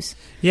Q's.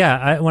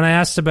 Yeah. When I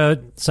asked about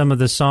some of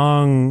the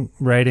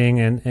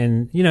songwriting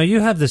and, you know, you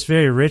have this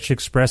very rich,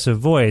 expressive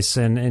voice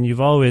and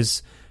you've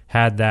always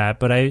had that,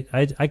 but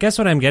I guess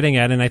what I'm getting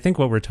at, and I think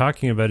what we're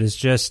talking about is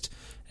just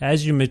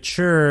as you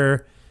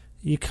mature,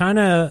 you kind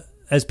of,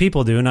 as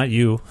people do, not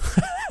you,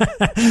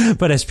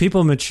 but as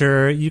people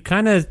mature, you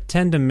kind of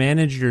tend to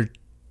manage your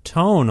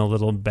tone a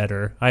little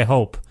better, I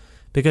hope.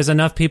 Because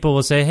enough people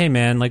will say, hey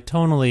man, like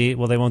tonally,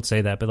 well, they won't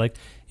say that, but like,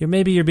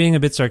 maybe you're being a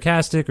bit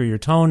sarcastic, or your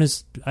tone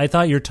is, I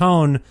thought your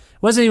tone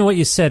wasn't even what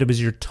you said, it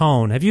was your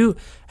tone.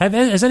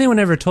 Has anyone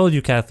ever told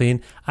you,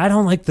 Kathleen, I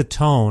don't like the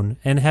tone?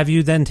 And have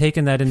you then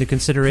taken that into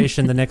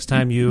consideration the next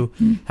time you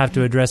have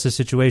to address a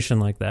situation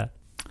like that?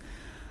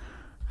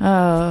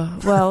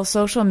 Well,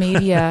 social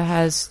media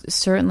has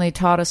certainly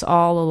taught us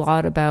all a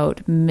lot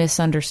about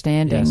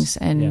misunderstandings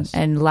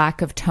and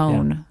lack of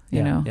tone,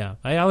 you know? Yeah.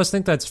 I always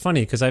think that's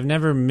funny because I've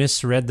never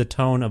misread the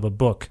tone of a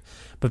book.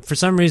 But for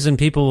some reason,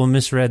 people will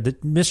misread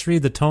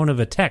the tone of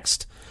a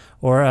text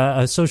or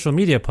a social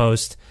media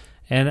post.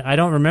 And I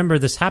don't remember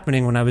this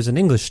happening when I was an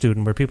English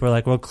student where people are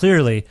like, well,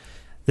 clearly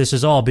this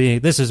is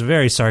a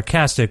very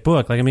sarcastic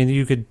book. Like, I mean,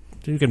 you could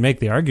make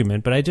the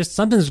argument, but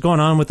something's going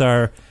on with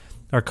our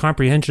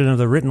comprehension of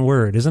the written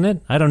word, isn't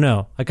it? I don't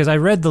know. Because I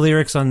read the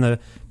lyrics on the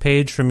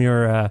page from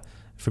your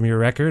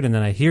record, and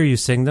then I hear you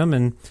sing them,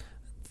 and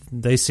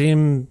they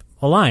seem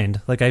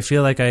aligned. Like, I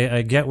feel like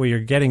I get what you're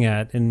getting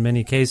at in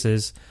many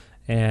cases,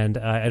 and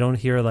I don't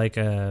hear like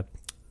a...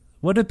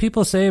 What do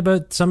people say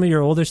about some of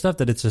your older stuff,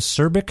 that it's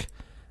acerbic?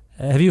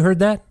 Have you heard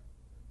that?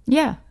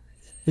 Yeah.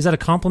 Is that a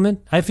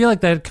compliment? I feel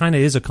like that kind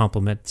of is a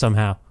compliment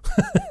somehow.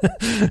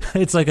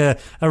 It's like a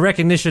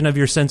recognition of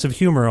your sense of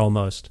humor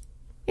almost.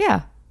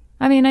 Yeah.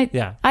 I mean,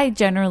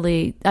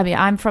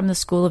 I'm from the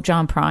school of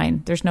John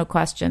Prine. There's no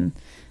question.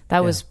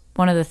 That was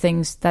one of the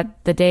things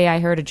that the day I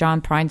heard a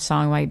John Prine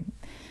song,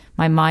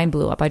 my mind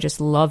blew up. I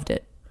just loved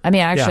it. I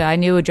mean, actually, I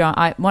knew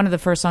one of the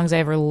first songs I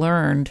ever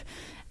learned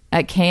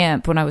at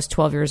camp when I was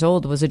 12 years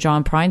old was a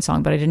John Prine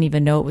song, but I didn't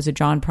even know it was a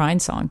John Prine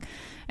song.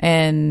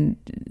 And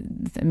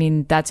I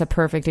mean, that's a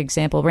perfect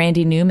example.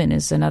 Randy Newman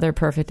is another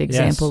perfect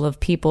example of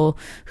people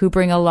who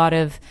bring a lot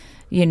of,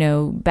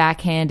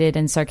 backhanded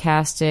and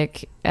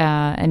sarcastic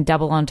and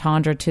double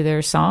entendre to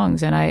their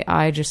songs. And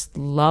I just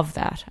love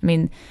that. I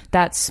mean,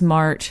 that's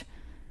smart.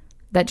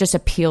 That just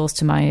appeals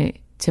to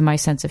my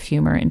sense of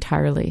humor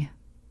entirely.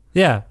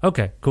 Yeah.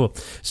 Okay, cool.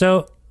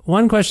 So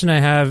one question I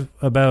have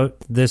about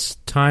this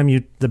time,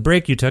 the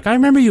break you took, I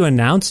remember you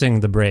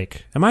announcing the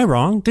break. Am I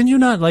wrong? Didn't you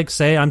not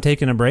say, I'm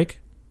taking a break?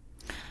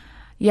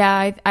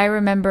 Yeah, I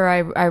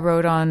remember I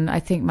wrote on,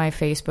 I think my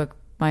Facebook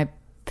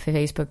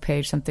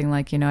page, something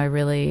like,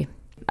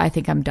 I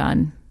think I'm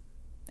done.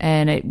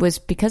 And it was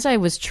because I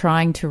was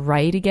trying to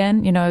write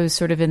again. I was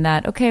sort of in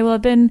that, okay, well,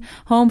 I've been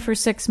home for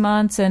 6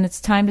 months and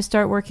it's time to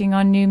start working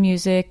on new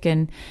music.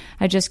 And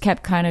I just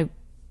kept kind of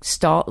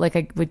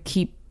I would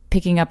keep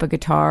picking up a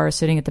guitar or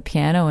sitting at the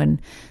piano,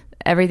 and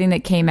everything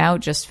that came out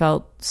just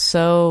felt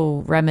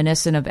so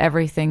reminiscent of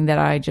everything that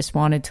I just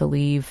wanted to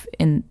leave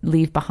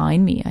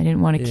behind me. I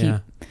didn't want to keep.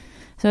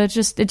 So it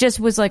just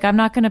was like, I'm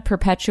not going to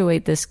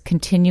perpetuate this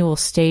continual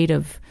state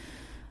of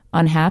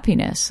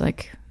unhappiness.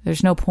 Like,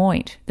 there's no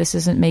point. This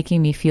isn't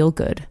making me feel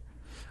good.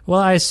 Well,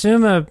 I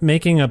assume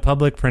making a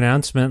public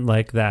pronouncement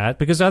like that,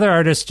 because other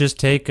artists just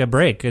take a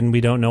break and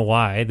we don't know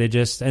why.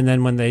 And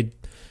then when they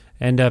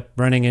end up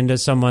running into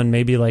someone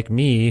maybe like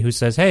me who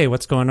says, hey,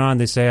 what's going on?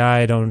 They say,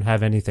 I don't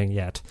have anything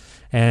yet.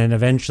 And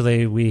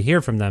eventually we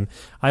hear from them.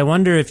 I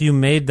wonder if you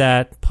made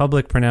that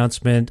public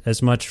pronouncement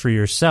as much for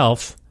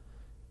yourself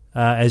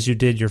as you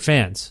did your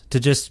fans, to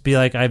just be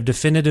like, I've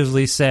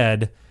definitively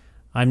said,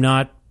 I'm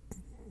not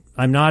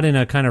in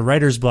a kind of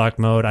writer's block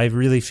mode. I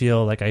really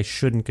feel like I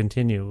shouldn't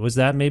continue. Was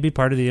that maybe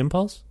part of the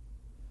impulse?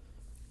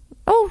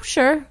 Oh,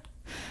 sure.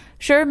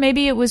 Sure,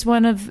 maybe it was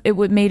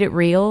made it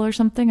real or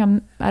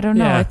something. I don't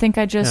know. Yeah. I think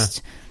I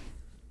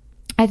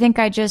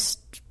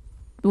just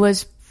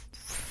was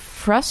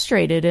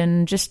frustrated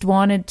and just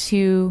wanted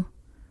to,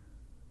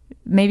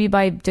 maybe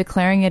by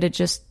declaring it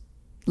just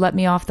let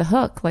me off the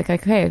hook. Like,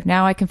 okay,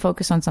 now I can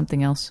focus on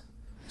something else.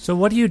 So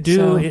what do you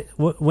do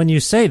when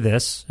you say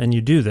this and you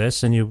do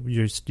this and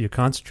you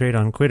concentrate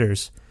on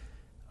Quitters?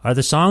 Are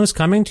the songs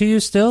coming to you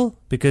still?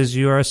 Because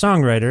you are a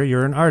songwriter,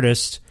 you're an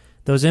artist.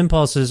 Those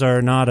impulses are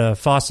not a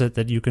faucet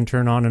that you can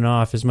turn on and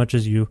off as much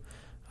as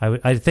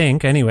I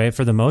think, anyway,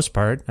 for the most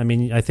part. I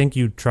mean, I think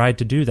you tried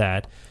to do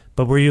that.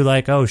 But were you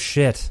like, oh,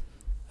 shit,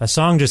 a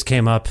song just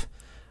came up.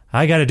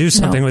 I got to do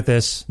something with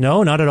this.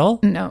 No, not at all?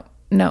 No.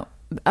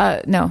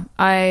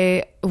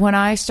 When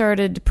I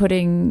started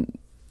putting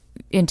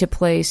into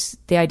place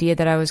the idea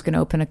that I was going to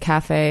open a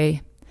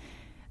cafe,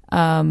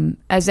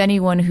 as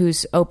anyone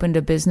who's opened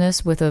a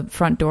business with a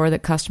front door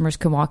that customers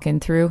can walk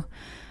in through,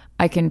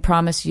 I can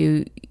promise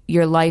you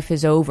your life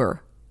is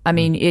over. I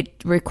mean, it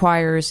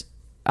requires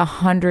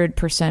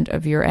 100%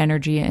 of your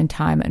energy and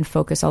time and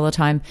focus all the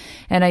time.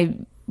 And I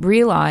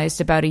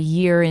realized about a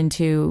year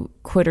into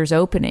Quitters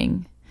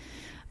opening,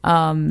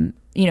 I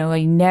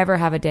never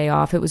have a day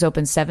off. It was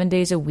open 7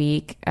 days a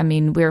week. I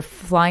mean, we were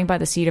flying by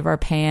the seat of our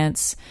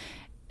pants.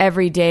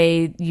 Every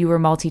day you were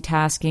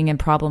multitasking and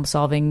problem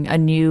solving a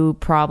new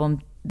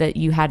problem that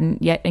you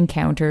hadn't yet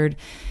encountered.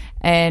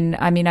 And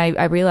I mean,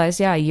 I realized,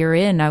 a year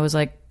in, I was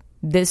like,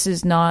 this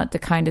is not the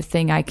kind of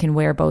thing I can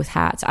wear both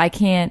hats. I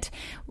can't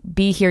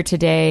be here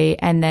today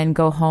and then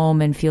go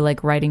home and feel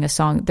like writing a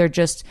song. They're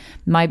just,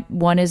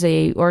 one is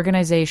a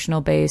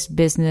organizational based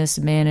business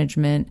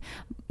management,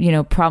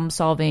 problem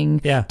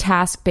solving,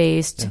 task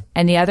based. Yeah.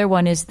 And the other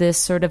one is this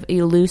sort of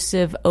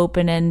elusive,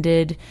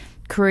 open-ended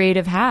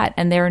creative hat.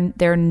 And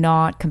they're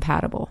not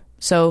compatible.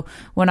 So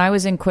when I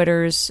was in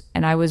Quitters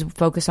and I was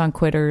focused on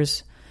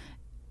Quitters,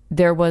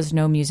 there was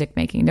no music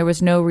making. There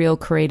was no real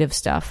creative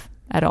stuff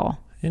at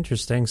all.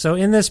 Interesting. So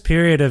in this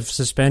period of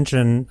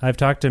suspension, I've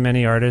talked to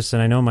many artists,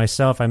 and I know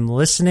myself, I'm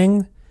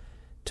listening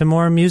to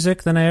more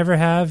music than I ever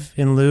have,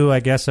 in lieu,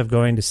 I guess, of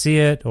going to see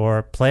it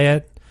or play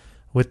it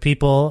with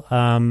people.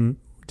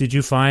 Did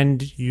you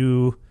find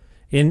you,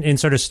 in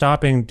sort of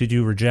stopping, did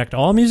you reject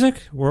all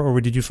music? Or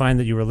did you find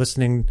that you were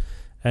listening,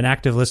 an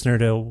active listener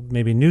to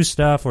maybe new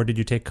stuff, or did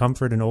you take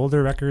comfort in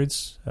older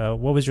records?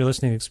 What was your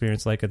listening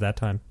experience like at that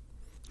time?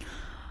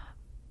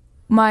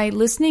 My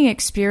listening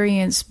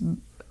experience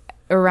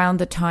around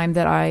the time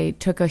that I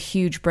took a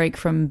huge break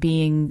from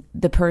being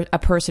a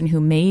person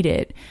who made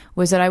it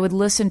was that I would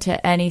listen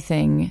to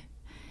anything,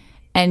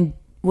 and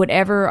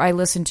whatever I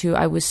listened to,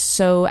 I was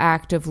so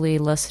actively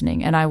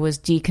listening, and I was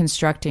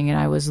deconstructing, and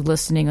I was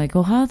listening like,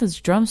 oh, how does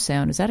drum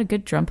sound? Is that a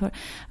good drum?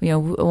 I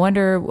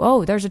wonder,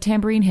 oh, there's a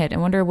tambourine hit. I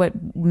wonder what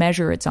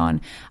measure it's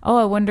on. Oh,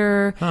 I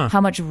wonder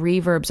how much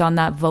reverb's on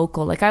that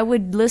vocal. Like, I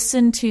would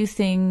listen to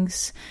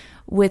things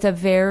with a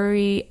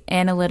very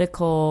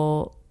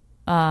analytical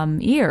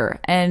ear,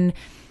 and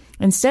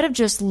instead of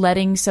just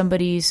letting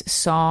somebody's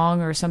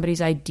song or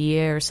somebody's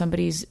idea or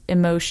somebody's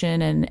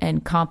emotion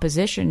and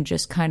composition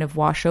just kind of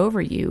wash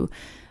over you,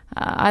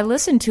 I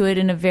listened to it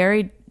in a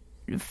very,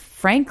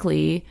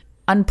 frankly,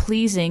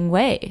 unpleasing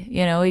way.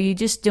 You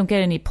just don't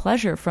get any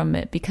pleasure from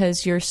it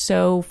because you're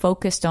so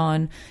focused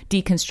on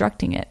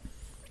deconstructing it.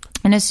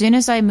 And as soon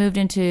as I moved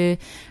into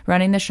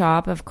running the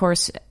shop, of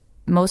course,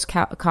 most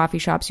coffee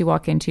shops you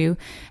walk into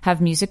have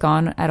music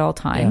on at all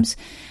times.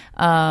 Yeah.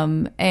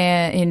 And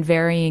in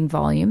varying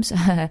volumes.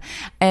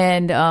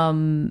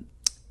 and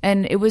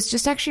it was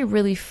just actually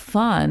really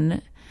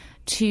fun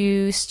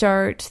to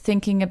start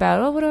thinking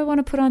about, oh, what do I want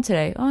to put on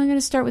today? Oh, I'm going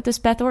to start with this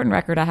Beth Orton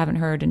record I haven't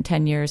heard in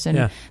 10 years. And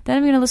then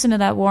I'm going to listen to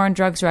that War on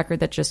Drugs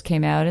record that just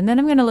came out. And then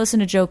I'm going to listen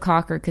to Joe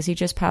Cocker because he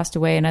just passed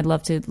away and I'd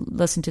love to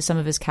listen to some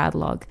of his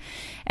catalog.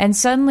 And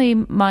suddenly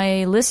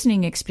my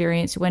listening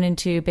experience went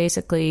into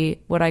basically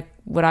what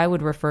I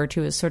would refer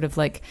to as sort of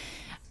like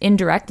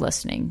indirect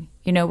listening,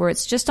 where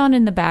it's just on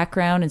in the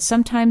background, and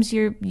sometimes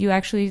you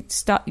actually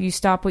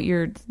stop what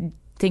you're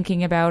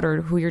thinking about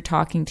or who you're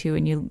talking to,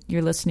 and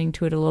you're listening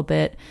to it a little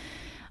bit,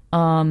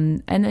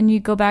 and then you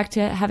go back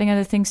to having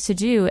other things to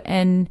do.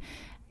 And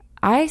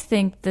I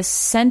think the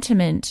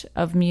sentiment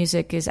of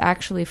music is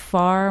actually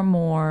far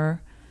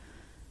more.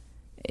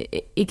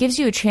 It gives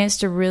you a chance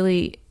to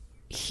really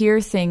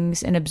hear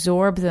things and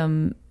absorb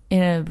them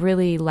in a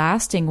really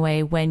lasting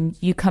way when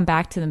you come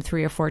back to them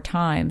 3 or 4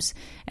 times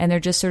and they're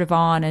just sort of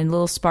on, and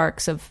little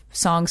sparks of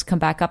songs come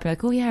back up. You're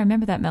like, oh yeah, I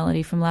remember that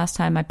melody from last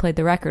time I played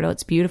the record. Oh,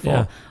 it's beautiful.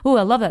 Yeah. Oh,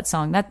 I love that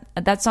song.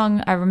 That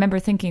song, I remember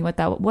thinking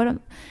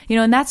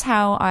and that's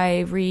how I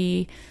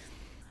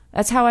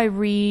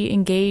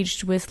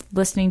re-engaged with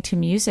listening to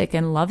music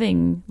and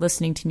loving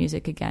listening to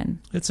music again.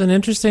 It's an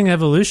interesting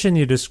evolution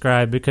you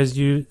describe, because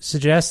you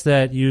suggest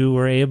that you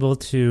were able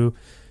to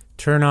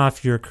turn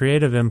off your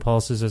creative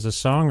impulses as a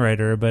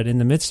songwriter, but in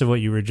the midst of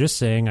what you were just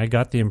saying, I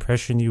got the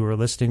impression you were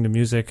listening to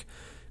music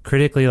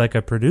critically like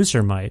a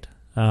producer might.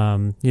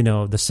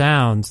 The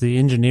sounds, the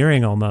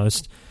engineering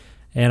almost.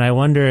 And I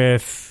wonder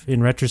if,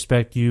 in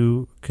retrospect,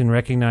 you can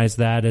recognize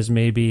that as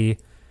maybe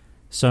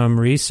some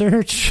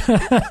research.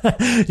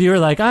 You were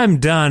like, I'm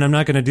done. I'm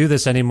not going to do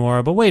this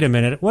anymore. But wait a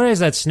minute. Why does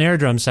that snare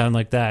drum sound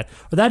like that?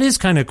 Or that is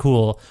kind of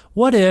cool.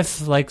 What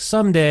if, like,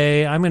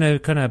 someday I'm going to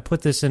kind of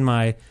put this in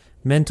my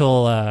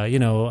mental,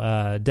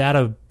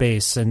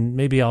 database, and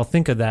maybe I'll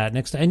think of that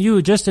next time. And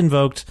you just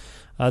invoked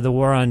the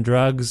War on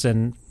Drugs,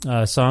 and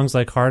songs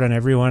like Hard on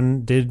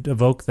Everyone did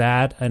evoke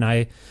that.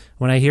 And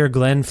when I hear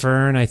Glenn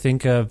Fern, I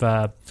think of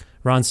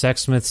Ron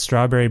Sexsmith's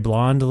Strawberry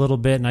Blonde a little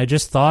bit, and I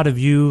just thought of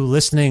you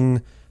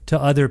listening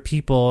to other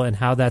people and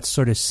how that's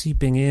sort of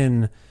seeping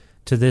in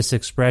to this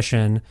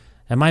expression.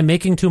 Am I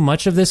making too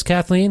much of this,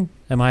 Kathleen?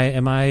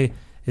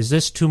 Is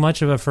this too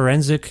much of a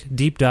forensic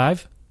deep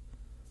dive?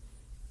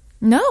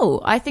 No,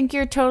 I think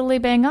you're totally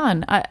bang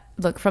on.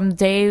 Look, from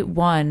day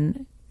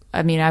one,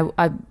 I mean,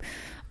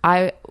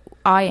 I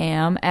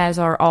am, as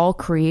are all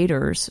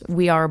creators,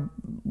 we are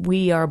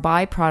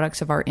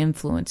byproducts of our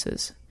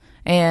influences.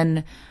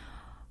 And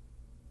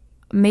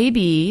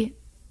maybe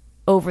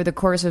over the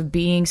course of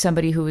being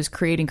somebody who was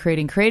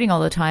creating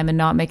all the time and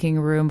not making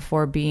room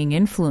for being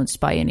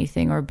influenced by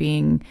anything or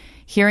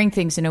hearing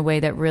things in a way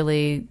that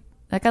really,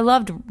 like, I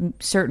loved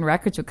certain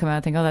records would come out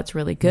and think, oh, that's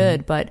really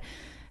good, but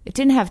it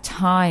didn't have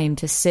time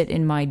to sit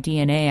in my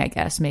DNA, I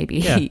guess, maybe.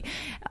 Yeah.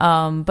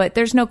 But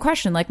there's no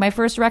question. Like, my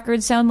first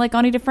records sound like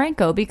Ani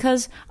DiFranco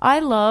because I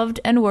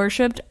loved and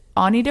worshipped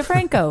Ani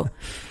DiFranco.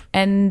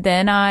 And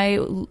then I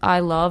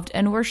loved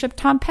and worshipped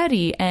Tom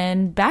Petty,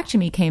 and Back to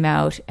Me came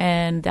out.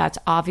 And that's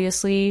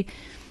obviously,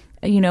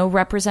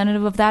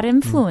 representative of that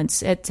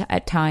influence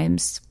at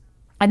times.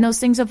 And those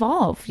things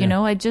evolve. You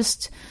know,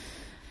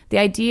 the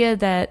idea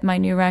that my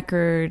new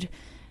record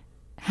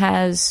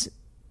has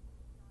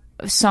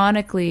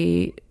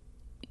sonically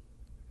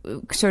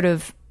sort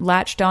of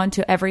latched on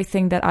to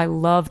everything that I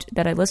loved,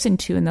 that I listened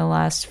to in the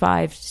last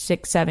 5,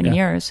 6, 7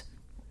 years.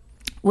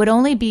 would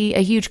only be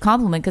a huge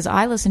compliment because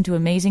I listen to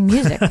amazing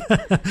music.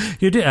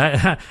 You do.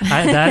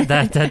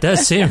 That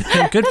does seem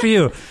good for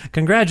you.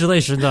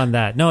 Congratulations on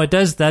that. No,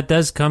 that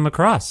does come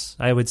across,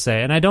 I would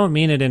say. And I don't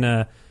mean it in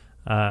a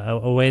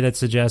way that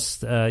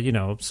suggests,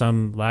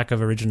 some lack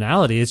of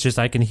originality. It's just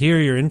I can hear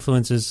your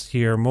influences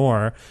here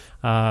more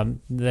and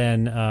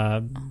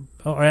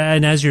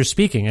as you're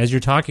speaking, as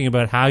you're talking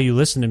about how you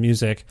listen to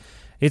music,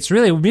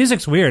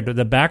 music's weird.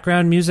 The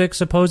background music,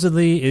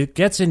 supposedly, it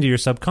gets into your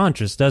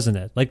subconscious, doesn't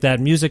it? Like that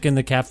music in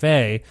the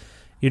cafe,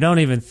 you don't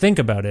even think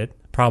about it,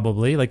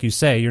 probably. Like you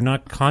say, you're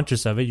not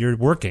conscious of it. You're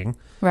working.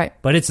 Right.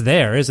 But it's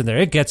there, isn't there?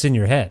 It gets in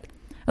your head.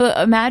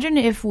 Imagine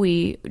if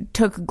we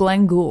took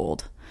Glenn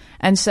Gould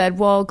and said,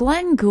 well,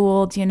 Glenn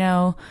Gould,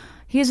 I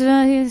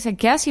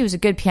guess he was a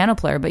good piano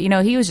player, but,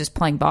 he was just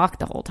playing Bach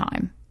the whole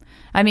time.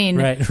 I mean...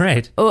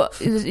 Right.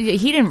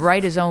 He didn't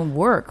write his own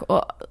work.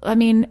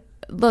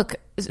 Look,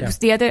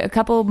 a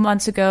couple of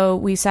months ago,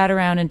 we sat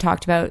around and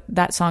talked about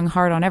that song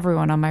 "Hard on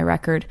Everyone" on my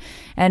record,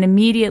 and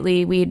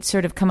immediately we'd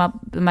sort of come up.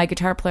 My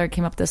guitar player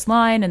came up this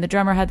line, and the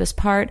drummer had this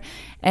part,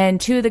 and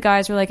two of the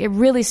guys were like, "It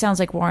really sounds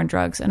like War on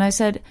Drugs," and I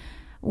said,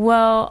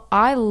 "Well,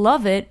 I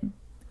love it,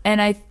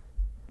 and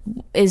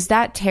is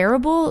that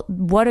terrible?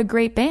 What a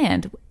great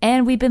band!"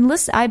 And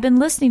I've been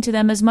listening to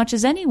them as much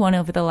as anyone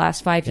over the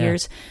last 5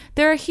 years.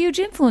 They're a huge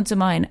influence of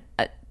mine.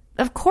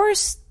 Of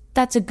course,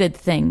 that's a good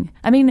thing.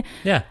 I mean,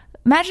 yeah.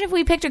 Imagine if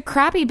we picked a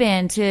crappy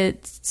band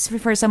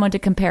for someone to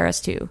compare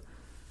us to.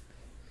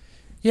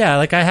 Yeah,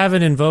 like I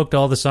haven't invoked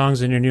all the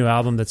songs in your new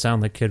album that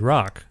sound like Kid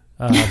Rock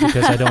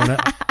because I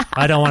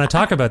don't want to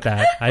talk about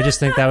that. I just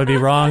think that would be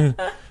wrong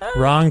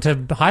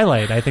to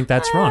highlight. I think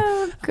that's wrong.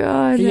 Oh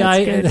God,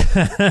 that's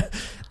good.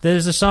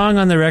 There's a song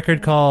on the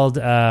record called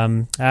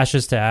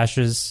 "Ashes to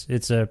Ashes."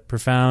 It's a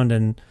profound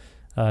and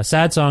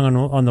sad song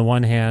on the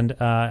one hand.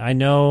 I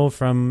know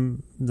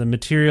from the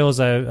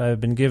materials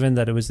I've been given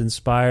that it was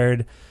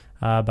inspired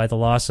by the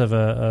loss of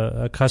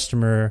a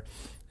customer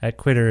at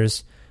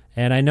Quitters.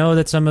 And I know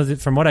that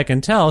from what I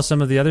can tell,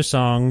 some of the other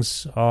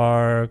songs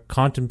are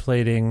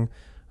contemplating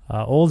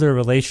older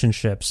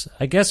relationships.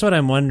 I guess what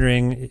I'm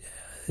wondering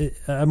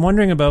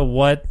about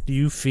what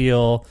you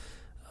feel,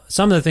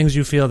 some of the things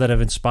you feel that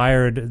have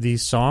inspired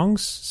these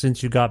songs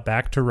since you got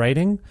back to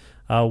writing.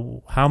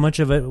 How much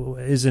of it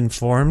is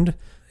informed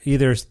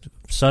either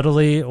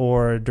subtly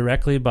or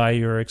directly by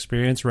your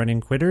experience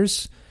running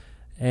Quitters?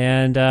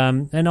 And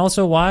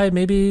also why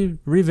maybe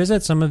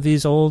revisit some of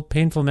these old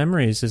painful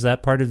memories? Is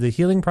that part of the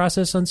healing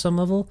process on some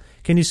level?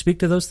 Can you speak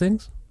to those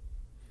things?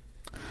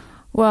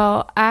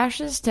 Well,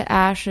 Ashes to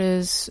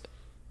Ashes,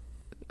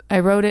 I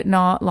wrote it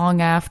not long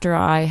after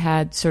I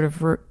had sort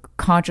of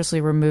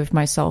consciously removed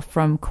myself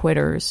from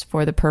Quitters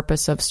for the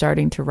purpose of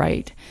starting to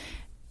write.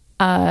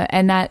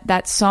 And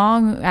that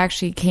song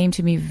actually came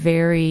to me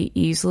very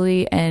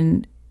easily,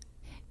 and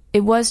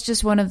it was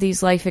just one of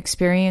these life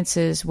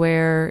experiences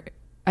where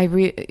I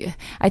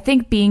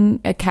think being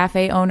a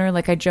cafe owner,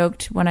 like I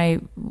joked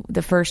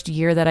the first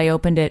year that I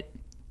opened it,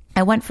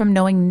 I went from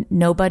knowing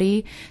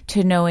nobody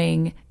to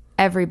knowing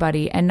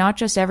everybody, and not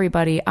just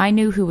everybody. I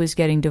knew who was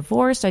getting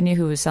divorced. I knew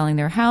who was selling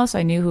their house.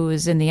 I knew who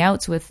was in the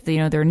outs with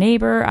their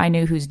neighbor. I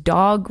knew whose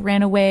dog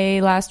ran away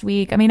last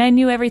week. I mean, I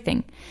knew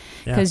everything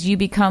because you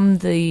become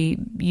the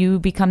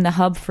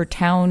hub for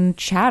town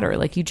chatter.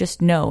 Like you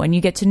just know, and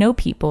you get to know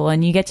people,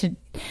 and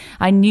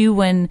I knew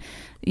when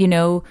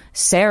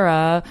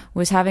Sarah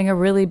was having a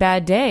really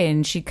bad day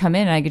and she'd come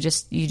in, and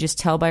you just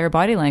tell by her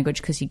body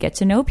language because you get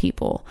to know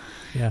people.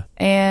 Yeah.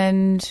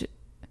 And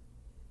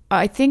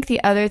I think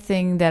the other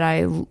thing that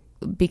I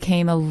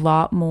became a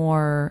lot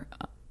more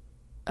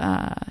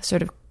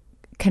sort of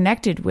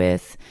connected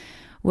with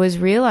was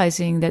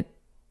realizing that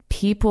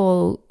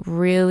people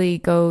really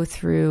go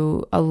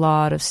through a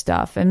lot of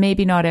stuff, and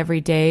maybe not every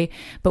day,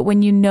 but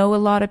when you know a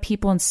lot of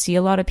people and see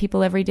a lot of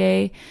people every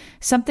day,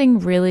 something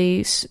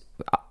really,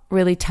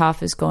 really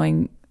tough is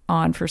going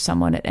on for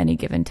someone at any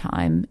given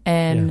time.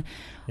 And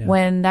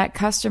when that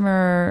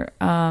customer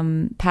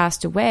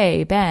passed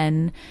away,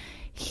 Ben,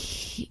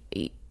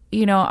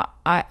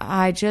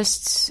 I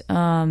just,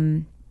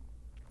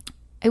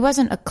 it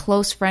wasn't a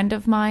close friend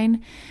of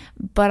mine,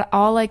 but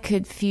all I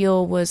could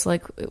feel was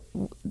like,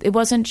 it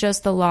wasn't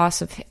just the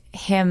loss of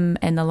him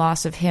and the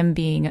loss of him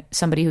being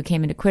somebody who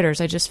came into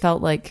Quitters. I just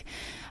felt like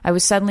I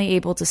was suddenly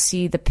able to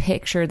see the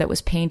picture that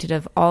was painted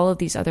of all of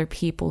these other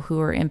people who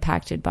were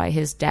impacted by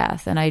his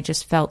death. And I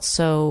just felt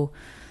so,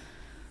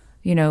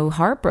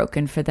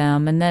 heartbroken for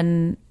them. And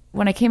then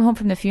when I came home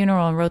from the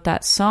funeral and wrote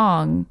that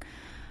song,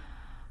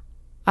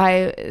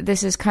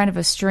 this is kind of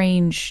a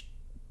strange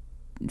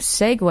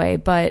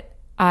segue, but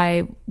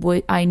I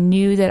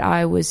knew that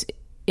I was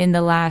in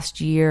the last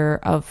year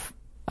of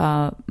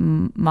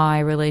my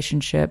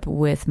relationship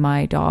with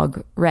my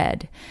dog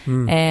Red,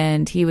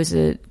 and he was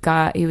a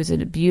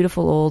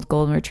beautiful old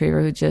golden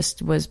retriever who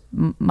just was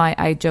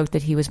I joked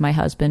that he was my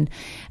husband,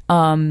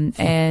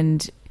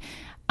 and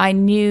I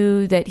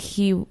knew that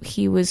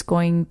he was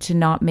going to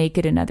not make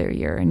it another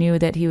year. I knew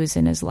that he was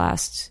in his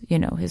last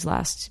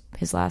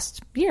his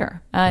last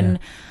year. And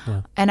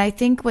I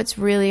think what's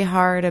really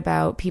hard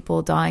about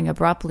people dying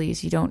abruptly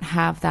is you don't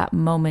have that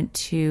moment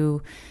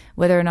to,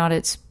 whether or not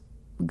it's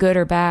good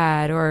or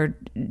bad or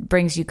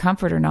brings you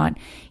comfort or not,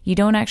 you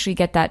don't actually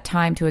get that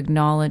time to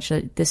acknowledge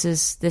that this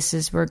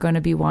is we're going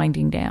to be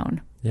winding down.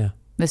 Yeah.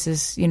 This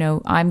is,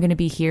 I'm going to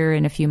be here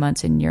in a few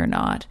months and you're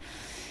not.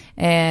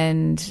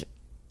 And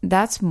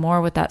that's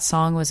more what that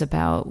song was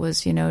about,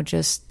 was,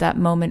 just that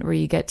moment where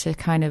you get to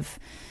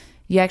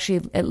you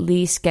actually at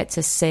least get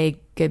to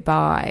say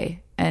goodbye.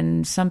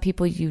 And some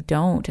people you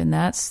don't. And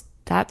that's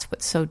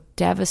what's so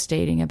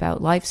devastating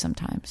about life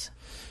sometimes.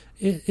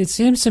 It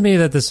seems to me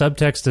that the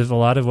subtext of a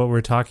lot of what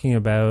we're talking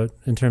about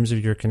in terms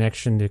of your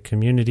connection to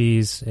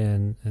communities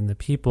and the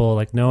people,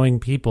 like knowing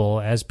people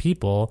as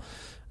people,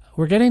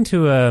 we're getting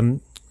to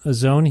a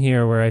zone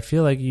here where I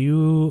feel like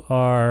you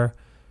are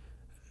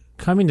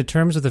coming to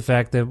terms with the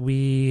fact that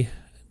we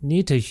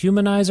need to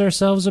humanize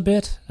ourselves a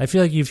bit. I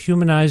feel like you've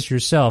humanized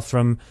yourself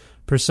from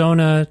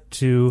persona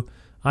to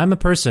I'm a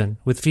person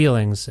with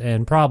feelings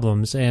and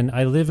problems, and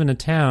I live in a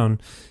town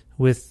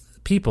with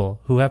people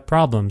who have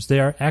problems.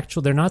 They're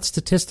not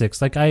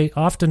statistics. Like, I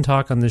often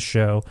talk on this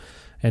show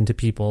and to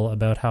people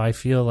about how I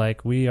feel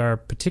like we are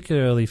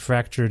particularly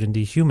fractured and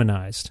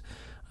dehumanized.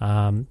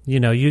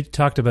 You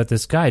talked about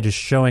this guy just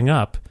showing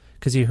up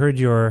because he heard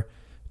your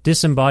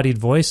disembodied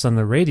voice on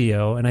the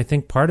radio, and I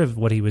think part of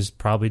what he was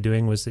probably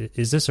doing was,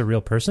 is this a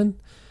real person?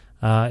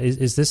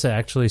 Is this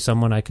actually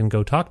someone I can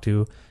go talk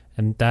to?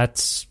 And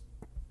that's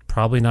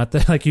probably not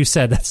like you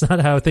said, that's not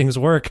how things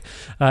work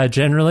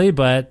generally,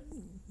 but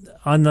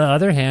on the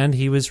other hand,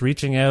 he was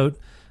reaching out,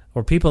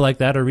 or people like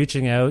that are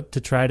reaching out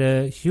to try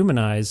to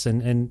humanize.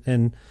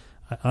 And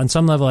on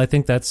some level, I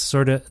think that's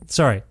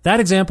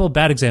bad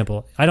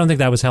example. I don't think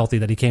that was healthy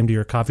that he came to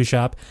your coffee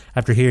shop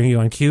after hearing you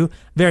on Q.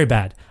 Very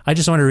bad. I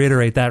just want to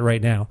reiterate that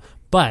right now.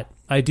 But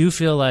I do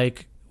feel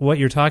like what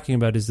you're talking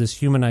about is this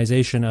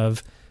humanization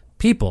of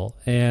people.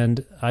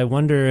 And I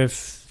wonder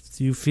if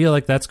you feel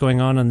like that's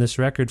going on this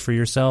record for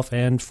yourself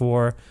and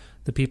for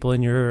the people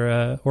in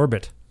your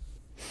orbit.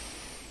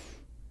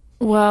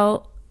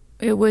 Well,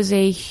 it was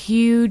a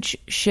huge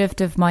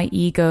shift of my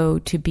ego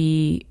to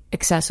be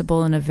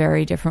accessible in a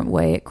very different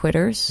way at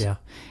Quitters. Yeah.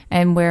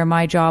 And where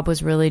my job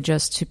was really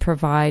just to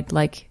provide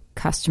like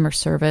customer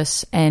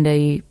service and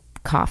a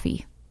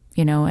coffee,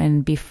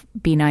 and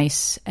be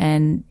nice.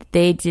 And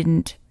they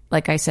didn't,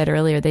 like I said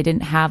earlier, they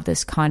didn't have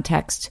this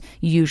context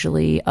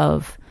usually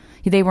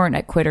they weren't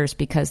at Quitters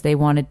because they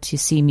wanted to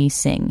see me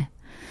sing.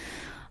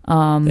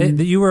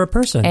 You were a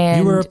person.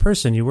 You were a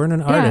person. You weren't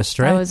an artist,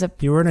 right?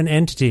 You weren't an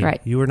entity. Right.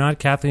 You were not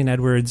Kathleen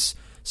Edwards,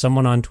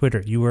 someone on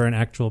Twitter. You were an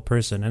actual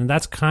person. And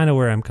that's kind of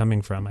where I'm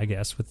coming from, I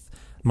guess, with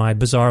my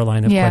bizarre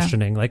line of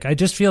questioning. Like, I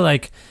just feel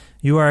like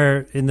you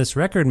are, in this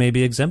record,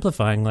 maybe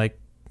exemplifying, like,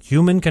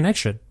 human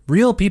connection.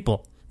 Real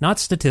people, not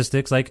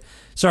statistics. Like,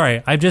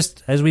 sorry,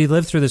 as we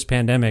live through this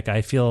pandemic,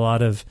 I feel a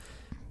lot of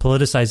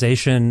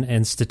politicization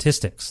and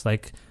statistics.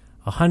 Like,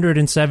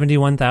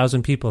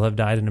 171,000 people have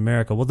died in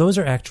America. Well, those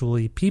are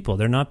actually people.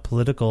 They're not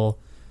political,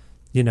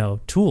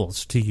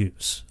 tools to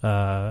use in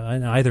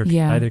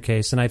either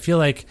case. And I feel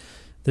like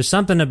there's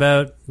something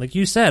about, like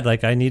you said,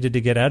 like I needed to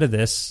get out of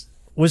this.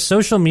 Was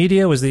social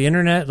media, was the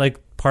internet like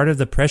part of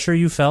the pressure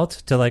you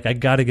felt to like, I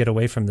got to get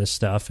away from this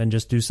stuff and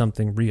just do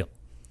something real?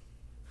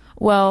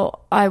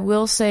 Well, I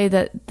will say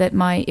that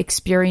my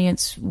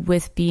experience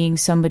with being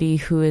somebody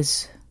who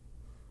is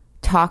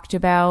talked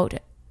about,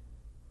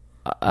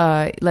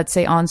 let's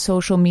say on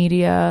social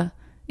media,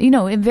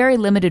 in very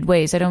limited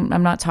ways.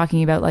 I'm not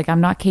talking about like,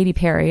 I'm not Katy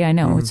Perry. I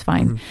know it's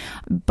fine.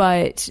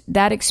 But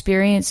that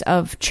experience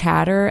of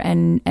chatter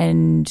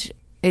and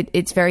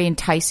it's very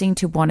enticing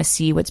to want to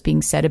see what's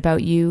being said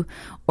about you,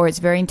 or it's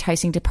very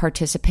enticing to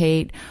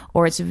participate,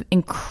 or it's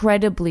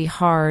incredibly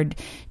hard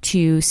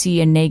to see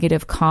a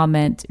negative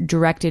comment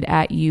directed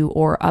at you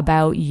or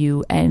about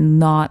you and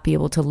not be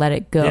able to let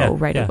it go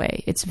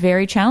away. It's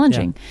very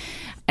challenging.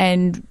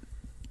 And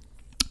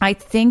I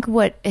think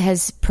what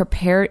it's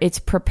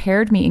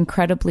prepared me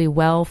incredibly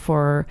well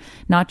for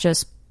not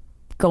just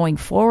going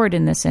forward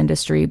in this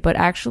industry, but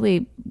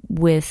actually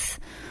with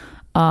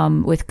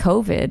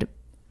COVID.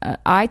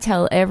 I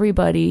tell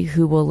everybody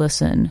who will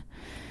listen,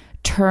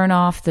 turn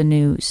off the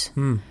news,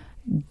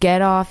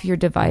 get off your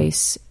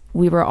device.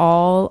 We were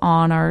all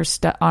on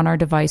our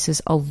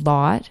devices a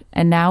lot.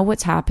 And now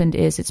what's happened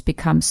is it's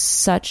become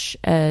such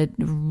a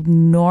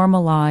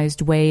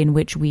normalized way in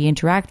which we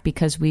interact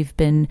because we've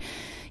been,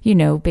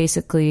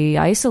 basically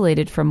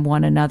isolated from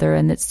one another.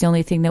 And it's the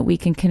only thing that we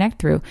can connect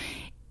through.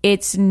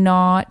 It's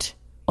not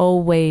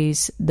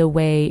always the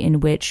way in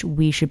which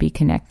we should be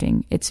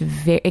connecting.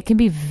 It can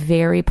be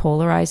very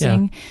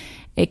polarizing.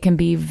 Yeah.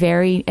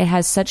 It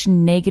has such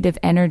negative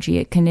energy.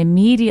 It can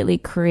immediately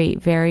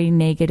create very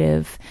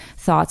negative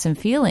thoughts and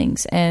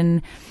feelings.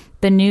 And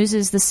the news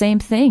is the same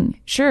thing.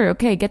 Sure,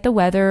 okay, get the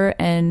weather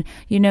and,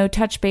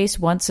 touch base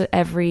once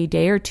every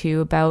day or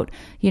two about,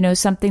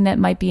 something that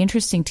might be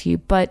interesting to you.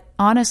 But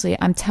honestly,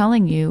 I'm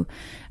telling you,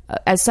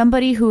 as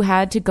somebody who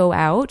had to go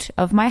out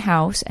of my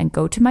house and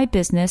go to my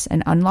business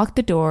and unlock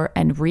the door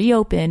and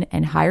reopen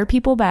and hire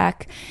people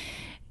back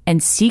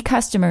and see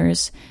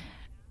customers,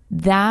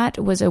 that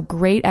was a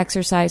great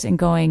exercise in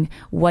going,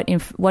 what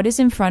is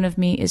in front of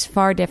me is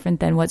far different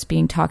than what's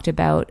being talked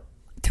about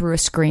through a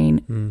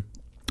screen.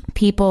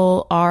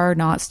 People are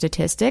not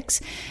statistics.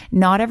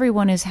 Not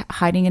everyone is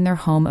hiding in their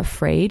home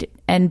afraid.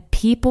 And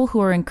people who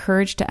are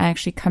encouraged to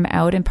actually come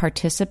out and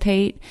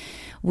participate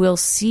will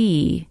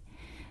see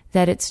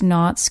that it's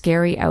not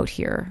scary out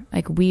here.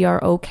 Like, we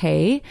are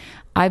okay.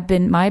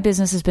 My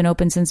business has been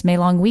open since May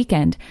long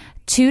weekend.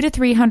 200 to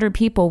 300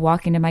 people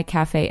walk into my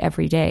cafe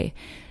every day.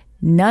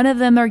 None of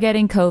them are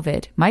getting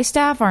COVID. My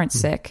staff aren't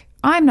sick.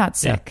 I'm not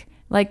sick. Yeah.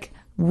 Like,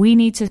 we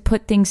need to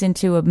put things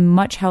into a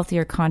much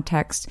healthier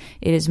context.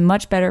 It is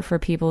much better for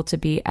people to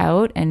be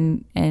out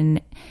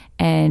and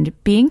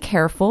being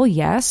careful,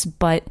 yes,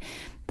 but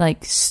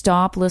like,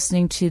 stop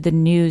listening to the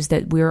news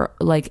that we're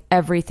like,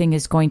 everything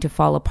is going to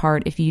fall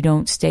apart if you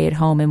don't stay at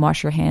home and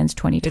wash your hands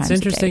 20 times a day.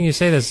 It's interesting you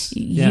say this.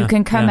 You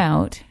can come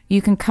out.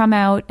 You can come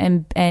out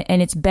and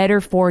it's better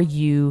for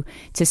you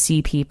to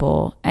see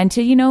people and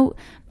to,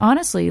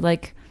 honestly,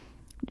 like,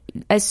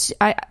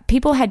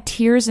 people had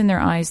tears in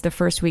their eyes the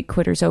first week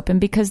Quitters opened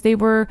because they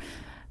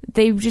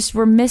just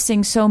were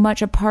missing so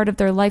much a part of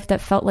their life that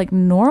felt like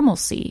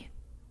normalcy.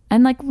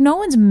 And like, no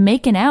one's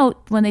making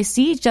out when they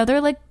see each other.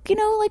 Like,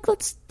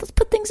 let's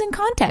put things in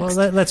context.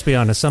 Well, let's be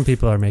honest. Some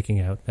people are making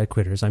out at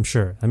Quitters, I'm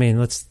sure. I mean,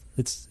 it's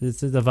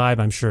the vibe,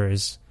 I'm sure,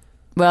 is.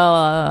 Well,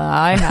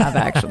 I have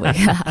actually.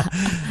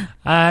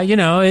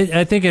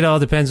 I think it all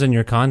depends on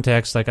your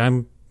context. Like,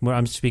 I'm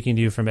speaking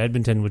to you from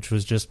Edmonton, which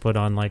was just put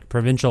on like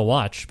provincial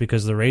watch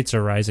because the rates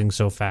are rising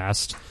so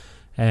fast,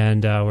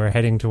 and we're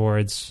heading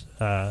towards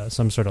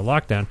some sort of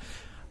lockdown.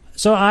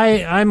 So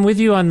I'm with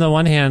you on the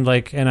one hand,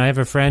 like, and I have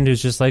a friend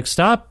who's just like,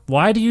 stop.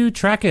 Why do you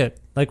track it?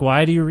 Like,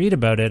 why do you read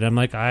about it? I'm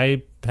like,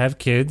 I have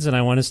kids and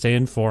I want to stay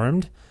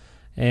informed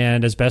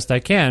and as best I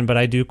can, but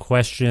I do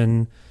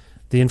question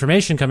the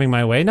information coming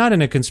my way, not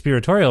in a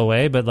conspiratorial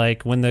way, but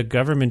like when the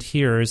government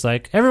here is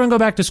like, everyone go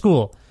back to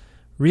school.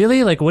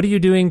 Really? Like, what are you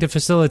doing to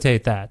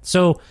facilitate that?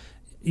 So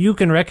you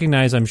can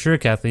recognize, I'm sure,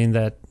 Kathleen,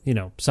 that,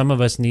 some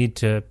of us need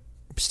to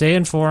stay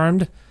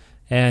informed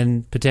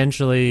and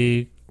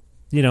potentially,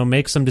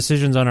 make some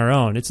decisions on our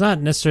own. It's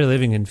not necessarily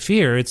living in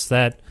fear. It's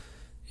that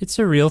it's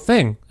a real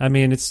thing. I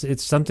mean,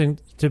 it's something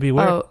to be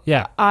aware. Oh,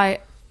 yeah.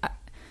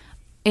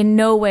 In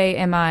no way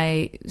am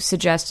I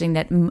suggesting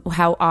that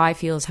how I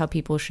feel is how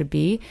people should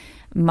be.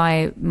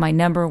 My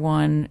number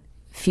one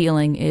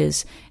feeling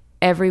is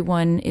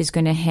everyone is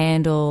going to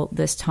handle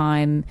this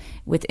time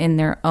within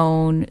their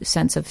own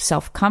sense of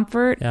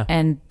self-comfort,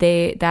 and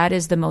that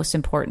is the most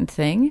important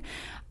thing.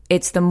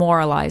 It's the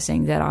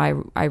moralizing that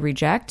I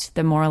reject,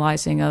 the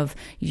moralizing of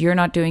you're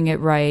not doing it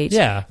right.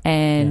 Yeah.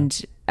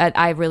 And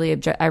I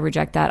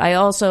reject that. I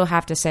also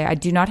have to say I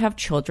do not have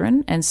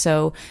children. And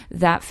so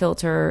that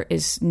filter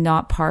is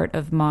not part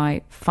of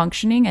my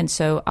functioning. And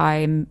so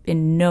I'm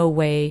in no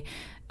way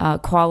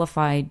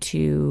qualified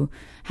to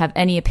have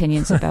any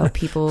opinions about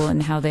people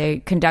and how they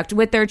conduct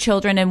with their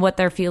children and what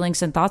their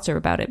feelings and thoughts are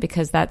about it,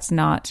 because I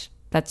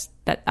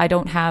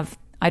don't have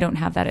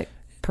that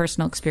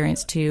personal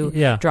experience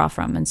to draw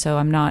from, and so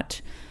I'm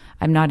not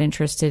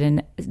interested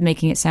in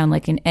making it sound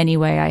like in any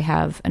way I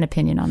have an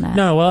opinion on that.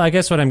 No, well, I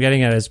guess what I'm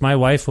getting at is my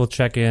wife will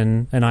check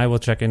in and I will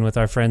check in with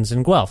our friends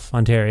in Guelph,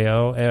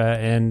 Ontario,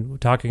 and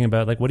talking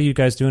about like, what are you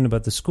guys doing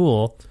about the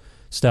school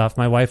stuff?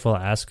 My wife will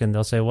ask and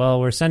they'll say, well,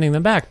 we're sending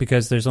them back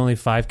because there's only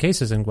 5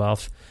 cases in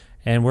Guelph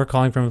and we're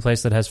calling from a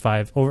place that has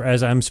 5, or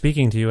as I'm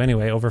speaking to you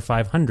anyway, over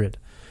 500.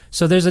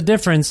 So there's a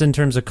difference in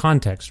terms of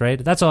context,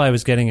 right? That's all I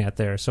was getting at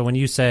there. So when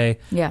you say,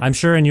 I'm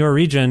sure in your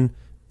region,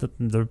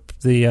 the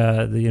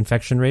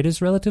infection rate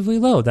is relatively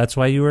low. That's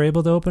why you were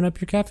able to open up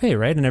your cafe,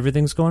 right? And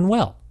everything's going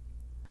well.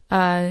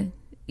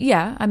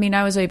 Yeah. I mean,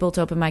 I was able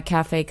to open my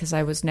cafe because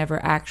I was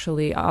never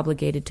actually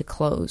obligated to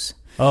close.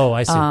 Oh,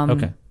 I see.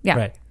 Okay. Yeah.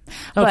 Right.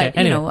 But, okay.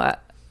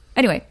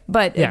 Anyway.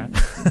 But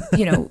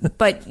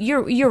but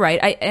you're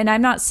right.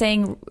 I'm not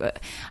saying.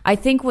 I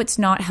think what's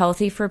not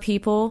healthy for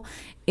people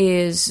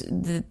is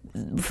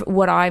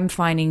what I'm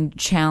finding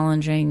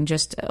challenging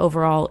just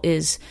overall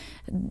is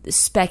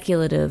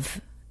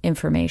speculative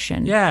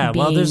information. Yeah,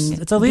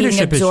 it's a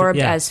leadership being absorbed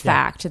issue. as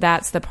fact.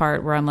 That's the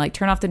part where I'm like,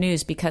 turn off the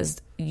news,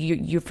 because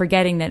you're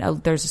forgetting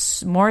that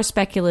there's more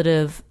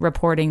speculative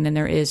reporting than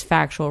there is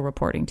factual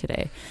reporting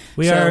today.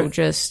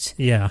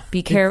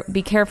 Be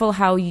careful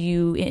how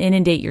you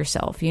inundate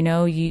yourself.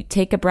 You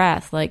take a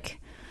breath. Like,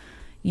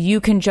 you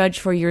can judge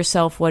for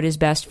yourself what is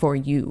best for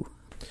you.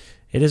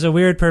 It is a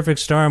weird perfect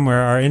storm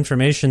where our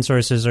information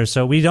sources are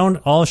so we don't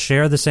all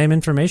share the same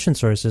information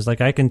sources.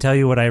 Like, I can tell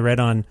you what I read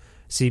on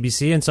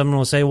CBC and someone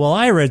will say, well,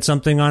 I read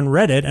something on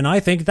Reddit and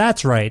I think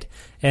that's right.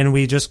 And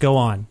we just go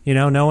on.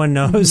 No one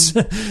knows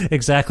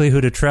exactly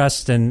who to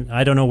trust. And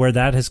I don't know where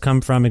that has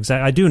come from.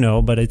 I do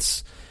know, but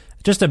it's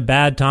just a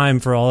bad time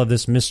for all of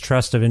this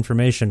mistrust of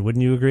information.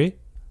 Wouldn't you agree?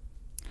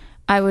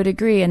 I would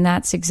agree. And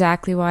that's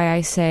exactly why I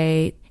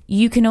say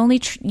you can only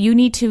you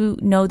need to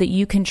know that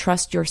you can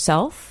trust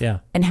yourself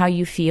and how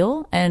you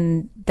feel,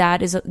 and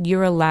that is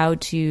you're allowed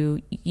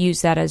to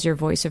use that as your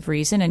voice of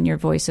reason and your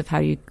voice of how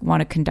you want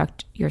to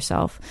conduct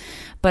yourself.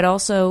 But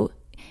also,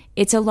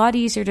 it's a lot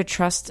easier to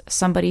trust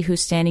somebody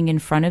who's standing in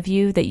front of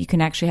you that you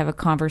can actually have a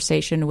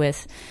conversation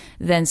with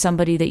than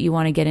somebody that you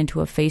want to get into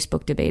a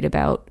Facebook debate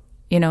about.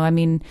 You know, I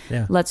mean,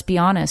 let's be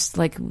honest,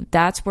 like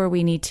that's where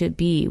we need to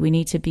be. We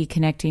need to be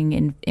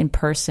connecting in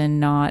person,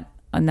 not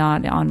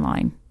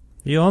online.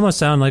 You almost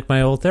sound like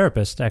my old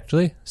therapist,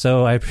 actually.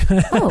 So I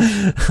think...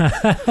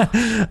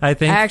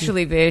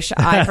 Actually, Vish,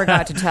 I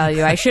forgot to tell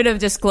you. I should have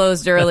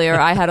disclosed earlier.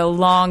 I had a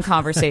long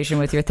conversation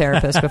with your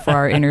therapist before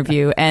our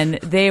interview, and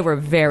they were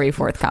very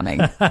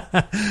forthcoming.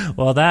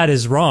 Well, that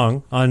is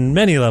wrong on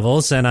many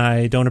levels, and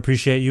I don't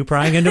appreciate you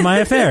prying into my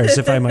affairs,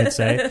 if I might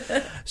say.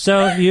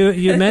 So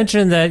you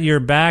mentioned that you're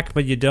back,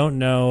 but you don't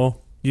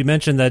know... You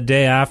mentioned that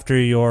day after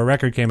your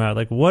record came out.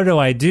 Like, what do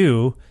I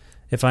do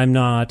if I'm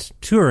not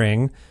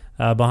touring...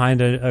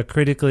 behind a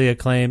critically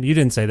acclaimed, you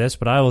didn't say this,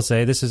 but I will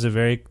say this is a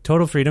very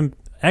Total Freedom,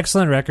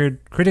 excellent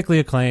record, critically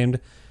acclaimed.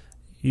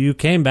 You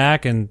came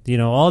back and, you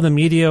know, all the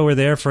media were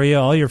there for you,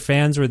 all your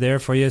fans were there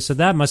for you, so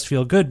that must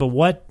feel good. But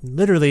what,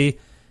 literally,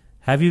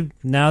 have you,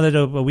 now that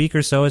a week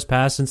or so has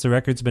passed since the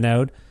record's been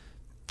out,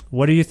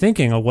 what are you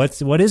thinking? Or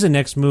what is the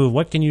next move?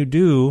 What can you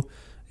do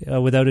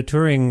without a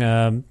touring,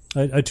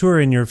 a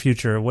tour in your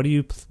future? What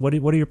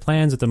are your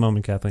plans at the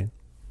moment, Kathleen?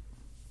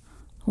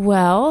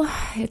 Well,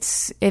 it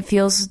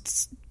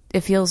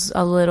feels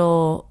a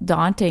little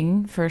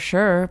daunting for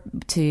sure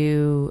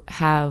to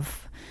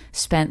have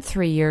spent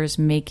 3 years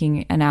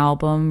making an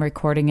album,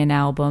 recording an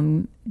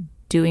album,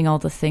 doing all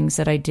the things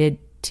that I did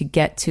to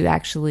get to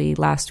actually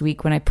last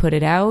week when I put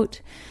it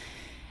out,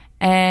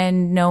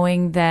 and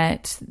knowing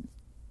that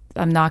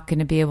I'm not going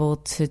to be able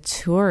to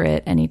tour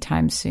it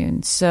anytime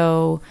soon.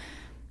 So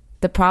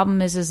the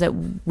problem is that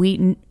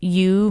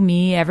you,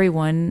 me,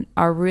 everyone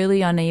are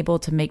really unable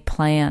to make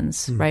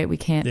plans, right? We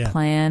can't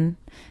plan.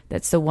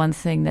 That's the one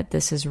thing that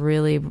this is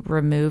really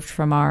removed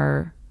from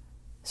our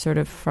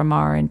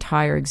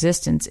entire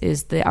existence,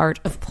 is the art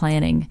of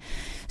planning.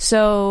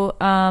 So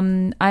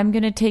I'm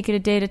going to take it a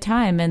day at a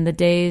time, and the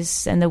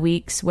days and the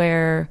weeks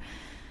where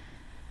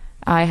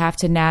I have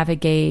to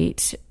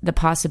navigate the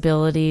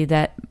possibility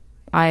that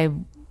I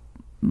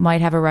might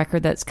have a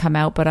record that's come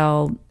out, but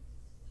I'll,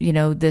 you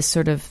know, this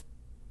sort of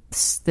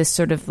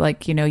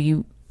like, you know,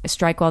 you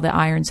strike while the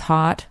iron's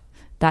hot,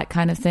 that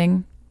kind of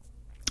thing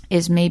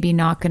is maybe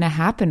not going to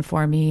happen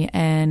for me.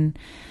 And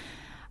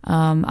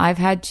I've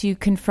had to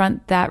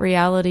confront that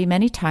reality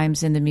many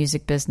times in the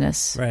music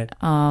business. Right.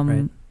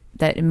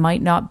 That it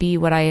might not be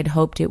what I had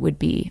hoped it would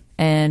be.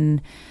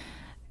 And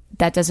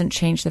that doesn't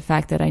change the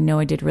fact that I know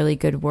I did really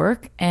good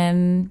work.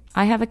 And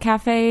I have a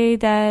cafe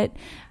that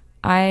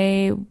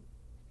I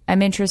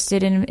am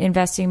interested in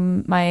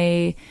investing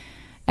my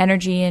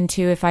energy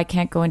into if I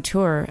can't go on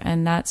tour,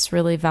 and that's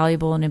really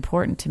valuable and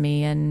important to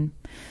me. And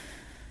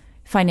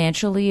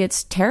financially,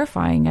 it's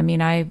terrifying. I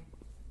mean,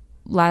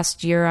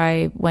 last year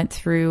I went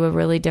through a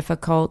really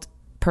difficult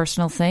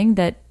personal thing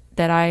that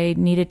I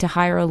needed to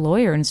hire a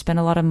lawyer and spend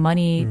a lot of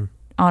money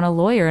on a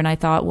lawyer, and I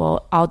thought,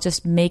 well, I'll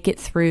just make it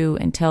through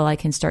until I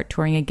can start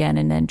touring again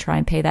and then try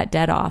and pay that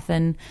debt off.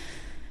 And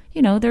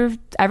you know,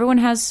 everyone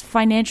has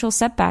financial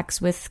setbacks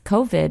with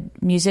COVID.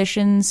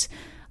 Musicians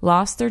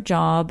lost their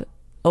job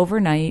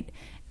overnight.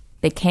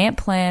 They can't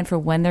plan for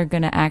when they're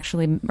going to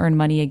actually earn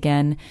money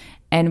again,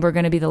 and we're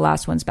going to be the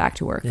last ones back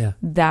to work. Yeah.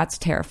 That's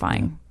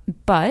terrifying.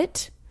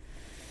 But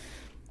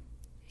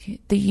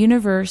the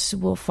universe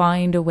will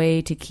find a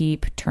way to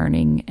keep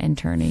turning and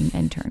turning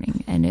and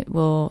turning, and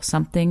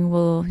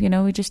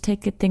we just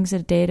take things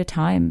a day at a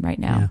time right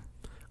now. Yeah.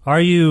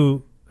 Are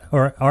you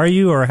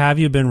or have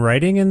you been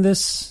writing in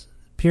this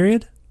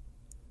period?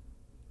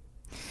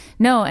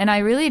 No, and I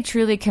really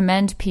truly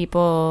commend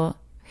people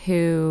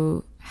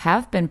who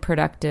have been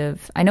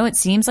productive. I know it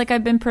seems like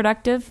I've been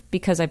productive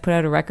because I put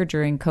out a record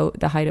during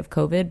the height of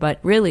COVID, but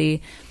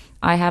really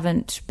I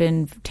haven't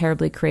been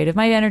terribly creative.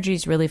 My energy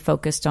is really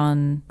focused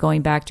on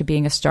going back to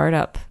being a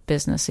startup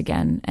business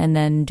again, and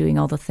then doing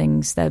all the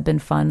things that have been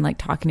fun, like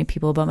talking to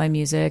people about my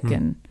music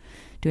and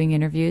doing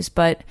interviews.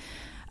 But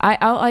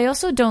I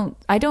also don't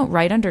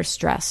write under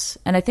stress.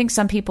 And I think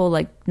some people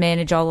like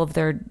manage all of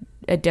their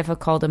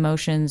difficult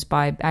emotions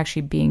by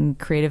actually being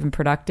creative and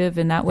productive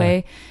in that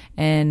way.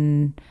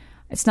 And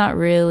it's not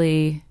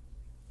really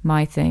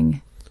my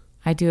thing.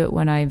 I do it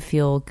when I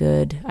feel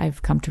good,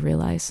 I've come to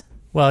realize.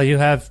 Well, you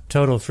have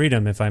total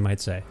freedom, if I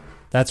might say.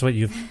 That's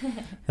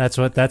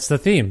the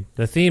theme.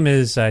 The theme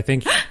is, I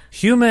think,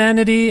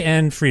 humanity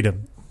and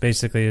freedom,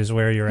 basically, is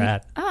where you're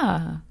at.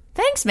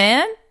 Thanks,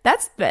 man.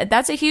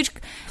 That's a huge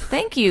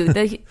thank you.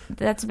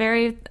 That's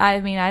a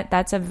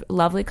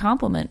lovely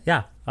compliment.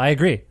 Yeah, I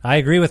agree. I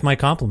agree with my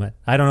compliment.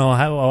 I don't know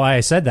why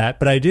I said that,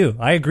 but I do.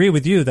 I agree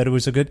with you that it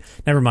was a good...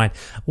 Never mind.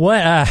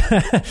 What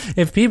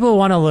if people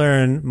want to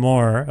learn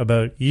more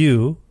about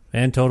you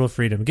and Total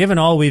Freedom, given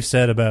all we've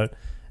said about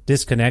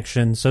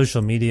disconnection,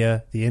 social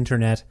media, the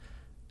internet,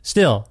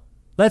 still,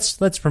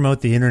 let's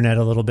promote the internet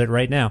a little bit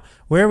right now.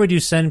 Where would you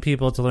send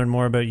people to learn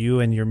more about you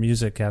and your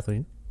music,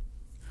 Kathleen?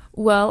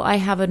 Well, I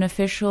have an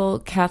official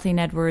Kathleen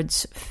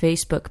Edwards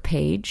Facebook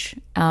page,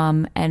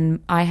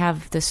 and I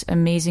have this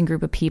amazing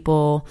group of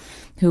people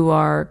who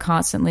are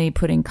constantly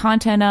putting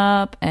content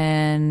up,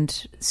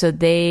 and so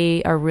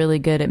they are really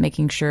good at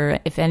making sure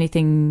if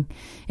anything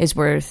is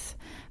worth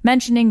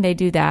mentioning, they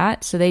do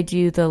that. So they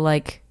do the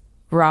like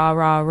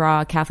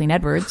rah Kathleen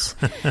Edwards,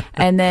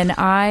 and then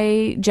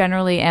I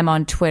generally am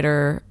on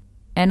Twitter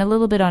and a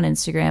little bit on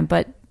Instagram,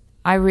 but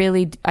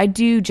I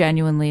do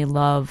genuinely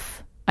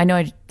love. I know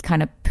I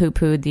kind of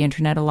poo-pooed the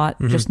internet a lot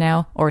just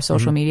now, or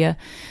social media,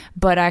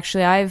 but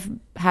actually I've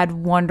had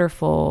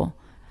wonderful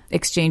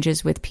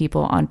exchanges with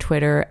people on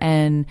Twitter,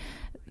 and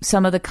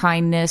some of the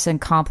kindness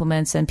and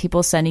compliments and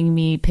people sending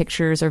me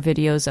pictures or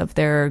videos of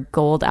their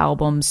gold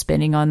album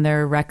spinning on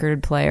their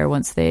record player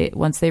once they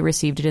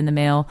received it in the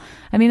mail.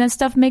 I mean, that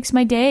stuff makes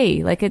my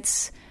day. Like,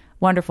 it's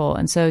wonderful.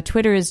 And so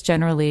Twitter is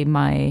generally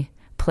my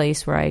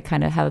place where I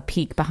kind of have a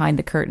peek behind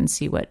the curtain,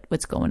 see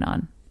what's going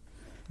on.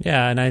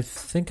 Yeah, and I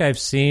think I've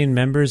seen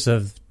members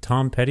of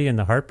Tom Petty and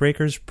the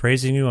Heartbreakers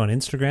praising you on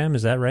Instagram.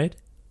 Is that right?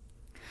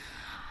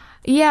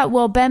 Yeah,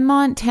 well,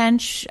 Benmont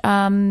Tench,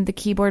 the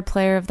keyboard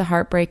player of the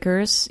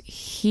Heartbreakers,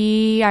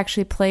 he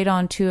actually played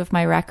on 2 of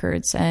my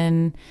records.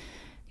 And,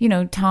 you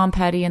know, Tom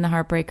Petty and the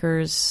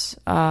Heartbreakers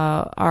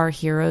are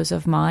heroes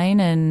of mine.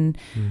 And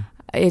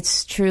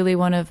it's truly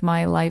one of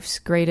my life's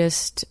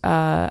greatest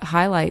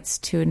highlights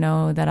to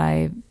know that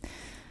I've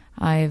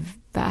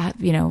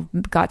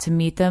got to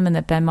meet them, and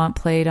that Benmont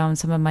played on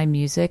some of my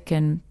music.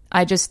 And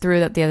I just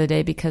threw that the other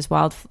day because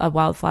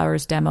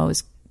Wildflowers demo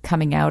is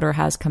coming out or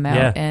has come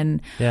out.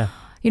 And,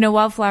 you know,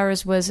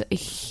 Wildflowers was a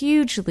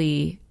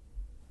hugely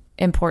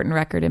important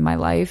record in my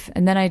life.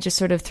 And then I just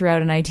sort of threw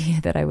out an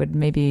idea that I would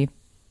maybe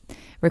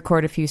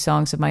record a few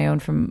songs of my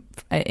own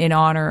in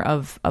honor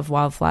of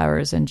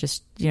Wildflowers, and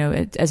just, you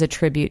know, as a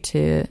tribute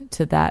to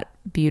that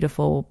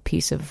beautiful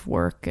piece of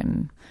work.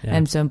 And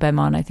so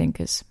Benmont, I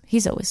think,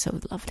 he's always so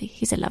lovely.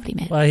 He's a lovely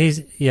man. Well, I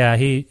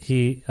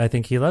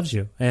think he loves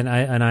you. And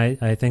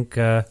I think,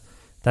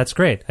 that's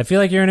great. I feel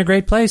like you're in a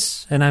great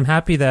place, and I'm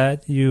happy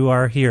that you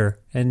are here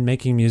and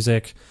making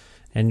music,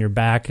 and you're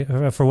back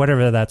for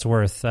whatever that's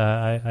worth.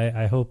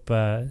 I hope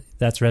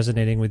that's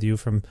resonating with you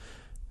from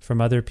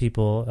other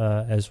people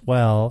as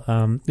well.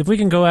 If we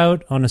can go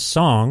out on a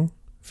song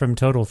from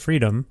Total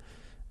Freedom,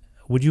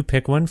 would you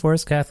pick one for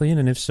us, Kathleen?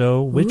 And if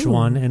so, which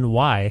one and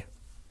why?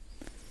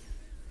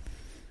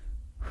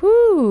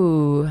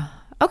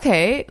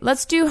 Okay,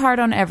 let's do Hard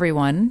on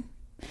Everyone.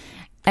 Okay.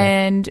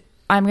 And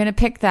I'm going to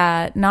pick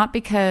that not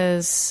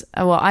because,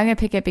 I'm going to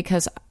pick it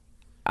because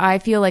I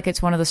feel like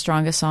it's one of the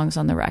strongest songs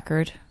on the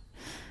record.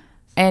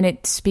 And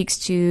it speaks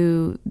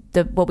to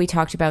what we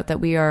talked about, that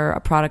we are a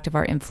product of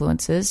our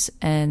influences.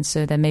 And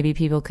so then maybe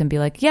people can be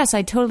like, yes,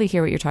 I totally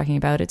hear what you're talking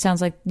about. It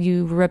sounds like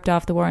you ripped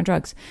off the war on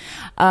drugs.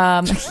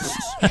 And the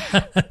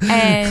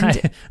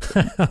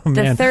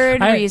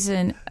third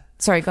reason...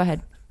 Sorry, go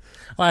ahead.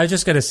 Well, I was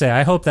just going to say,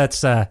 I hope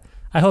that's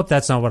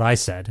not what I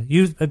said.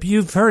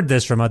 You've heard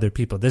this from other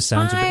people. This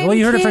sounds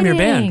you heard it from your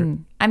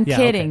band. I'm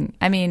kidding. Okay.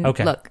 I mean,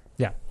 look.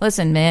 Yeah.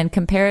 Listen, man,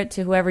 compare it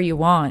to whoever you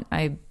want.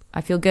 I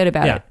feel good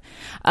about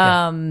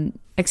it.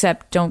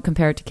 Except don't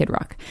compare it to Kid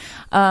Rock.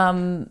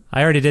 I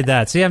already did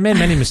that. See, I've made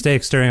many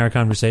mistakes during our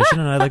conversation,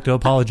 and I'd like to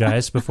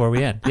apologize before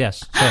we end.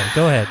 Yes. So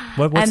go ahead.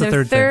 What's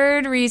the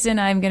third reason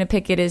I'm going to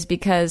pick it is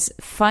because,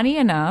 funny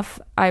enough,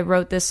 I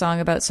wrote this song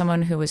about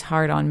someone who was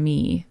hard on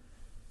me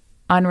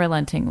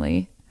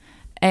unrelentingly.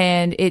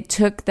 And it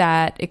took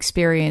that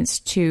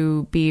experience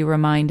to be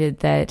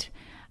reminded that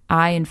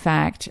I, in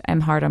fact, am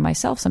hard on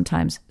myself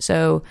sometimes.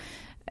 So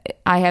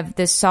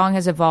this song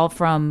has evolved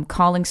from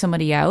calling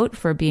somebody out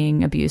for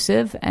being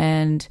abusive.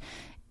 And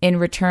in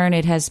return,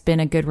 it has been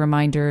a good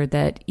reminder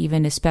that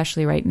even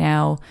especially right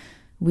now,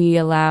 we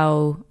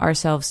allow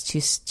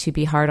ourselves to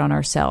be hard on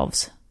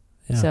ourselves.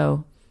 Yeah.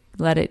 So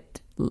let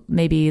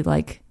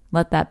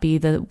that be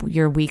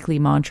your weekly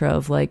mantra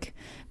of like,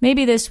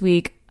 maybe this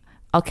week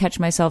I'll catch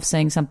myself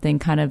saying something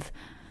kind of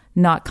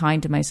not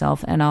kind to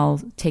myself, and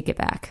I'll take it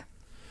back.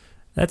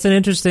 That's an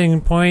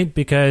interesting point,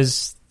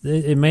 because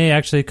it may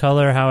actually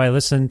color how I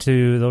listen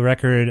to the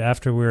record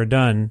after we're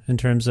done, in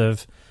terms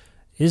of,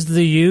 is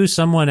the you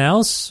someone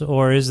else,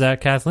 or is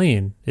that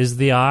Kathleen? Is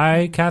the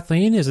I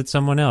Kathleen? Is it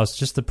someone else?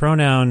 Just the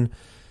pronoun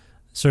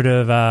sort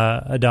of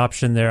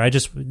adoption there.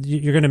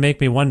 You're going to make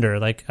me wonder.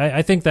 Like,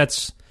 I think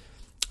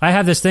I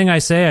have this thing I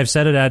say, I've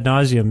said it ad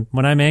nauseum.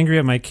 When I'm angry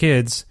at my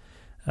kids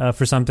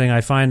for something,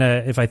 I find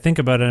if I think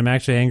about it, I'm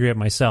actually angry at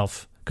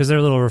myself, because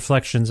they're little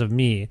reflections of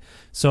me.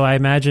 So I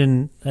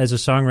imagine as a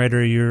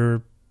songwriter,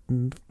 you're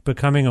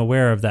becoming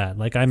aware of that.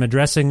 Like, I'm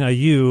addressing a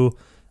you,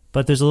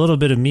 but there's a little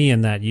bit of me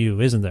in that you,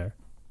 isn't there?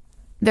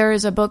 There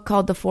is a book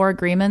called The Four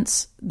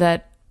Agreements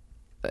that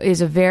is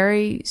a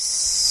very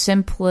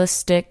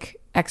simplistic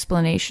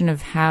explanation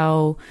of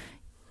how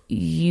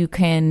you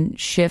can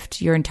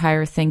shift your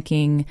entire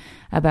thinking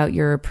about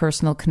your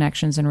personal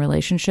connections and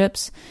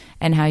relationships,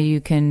 and how you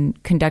can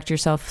conduct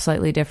yourself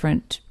slightly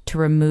different to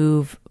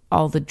remove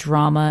all the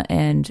drama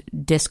and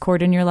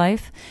discord in your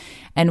life.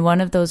 And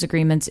one of those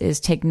agreements is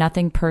take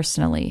nothing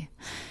personally.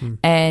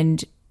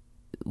 And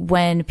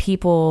when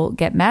people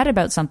get mad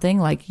about something,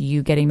 like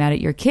you getting mad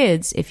at your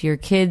kids, if your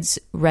kids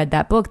read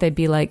that book, they'd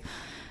be like,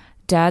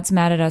 Dad's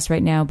mad at us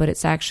right now, but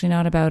it's actually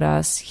not about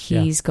us.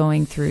 He's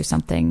going through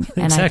something.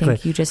 And Exactly. I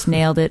think you just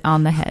nailed it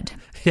on the head.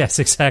 Yes,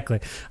 exactly.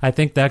 I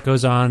think that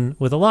goes on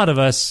with a lot of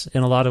us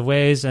in a lot of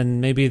ways,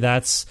 and maybe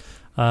that's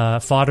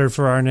fodder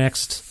for our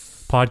next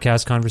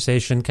podcast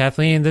conversation.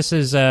 Kathleen, this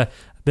has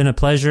been a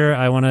pleasure.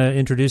 I want to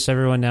introduce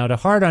everyone now to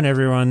Hard on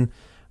Everyone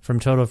from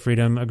Total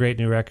Freedom, a great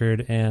new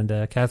record.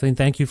 And Kathleen,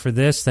 thank you for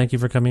this. Thank you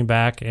for coming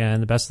back,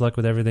 and the best of luck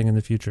with everything in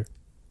the future.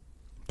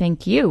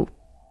 Thank you.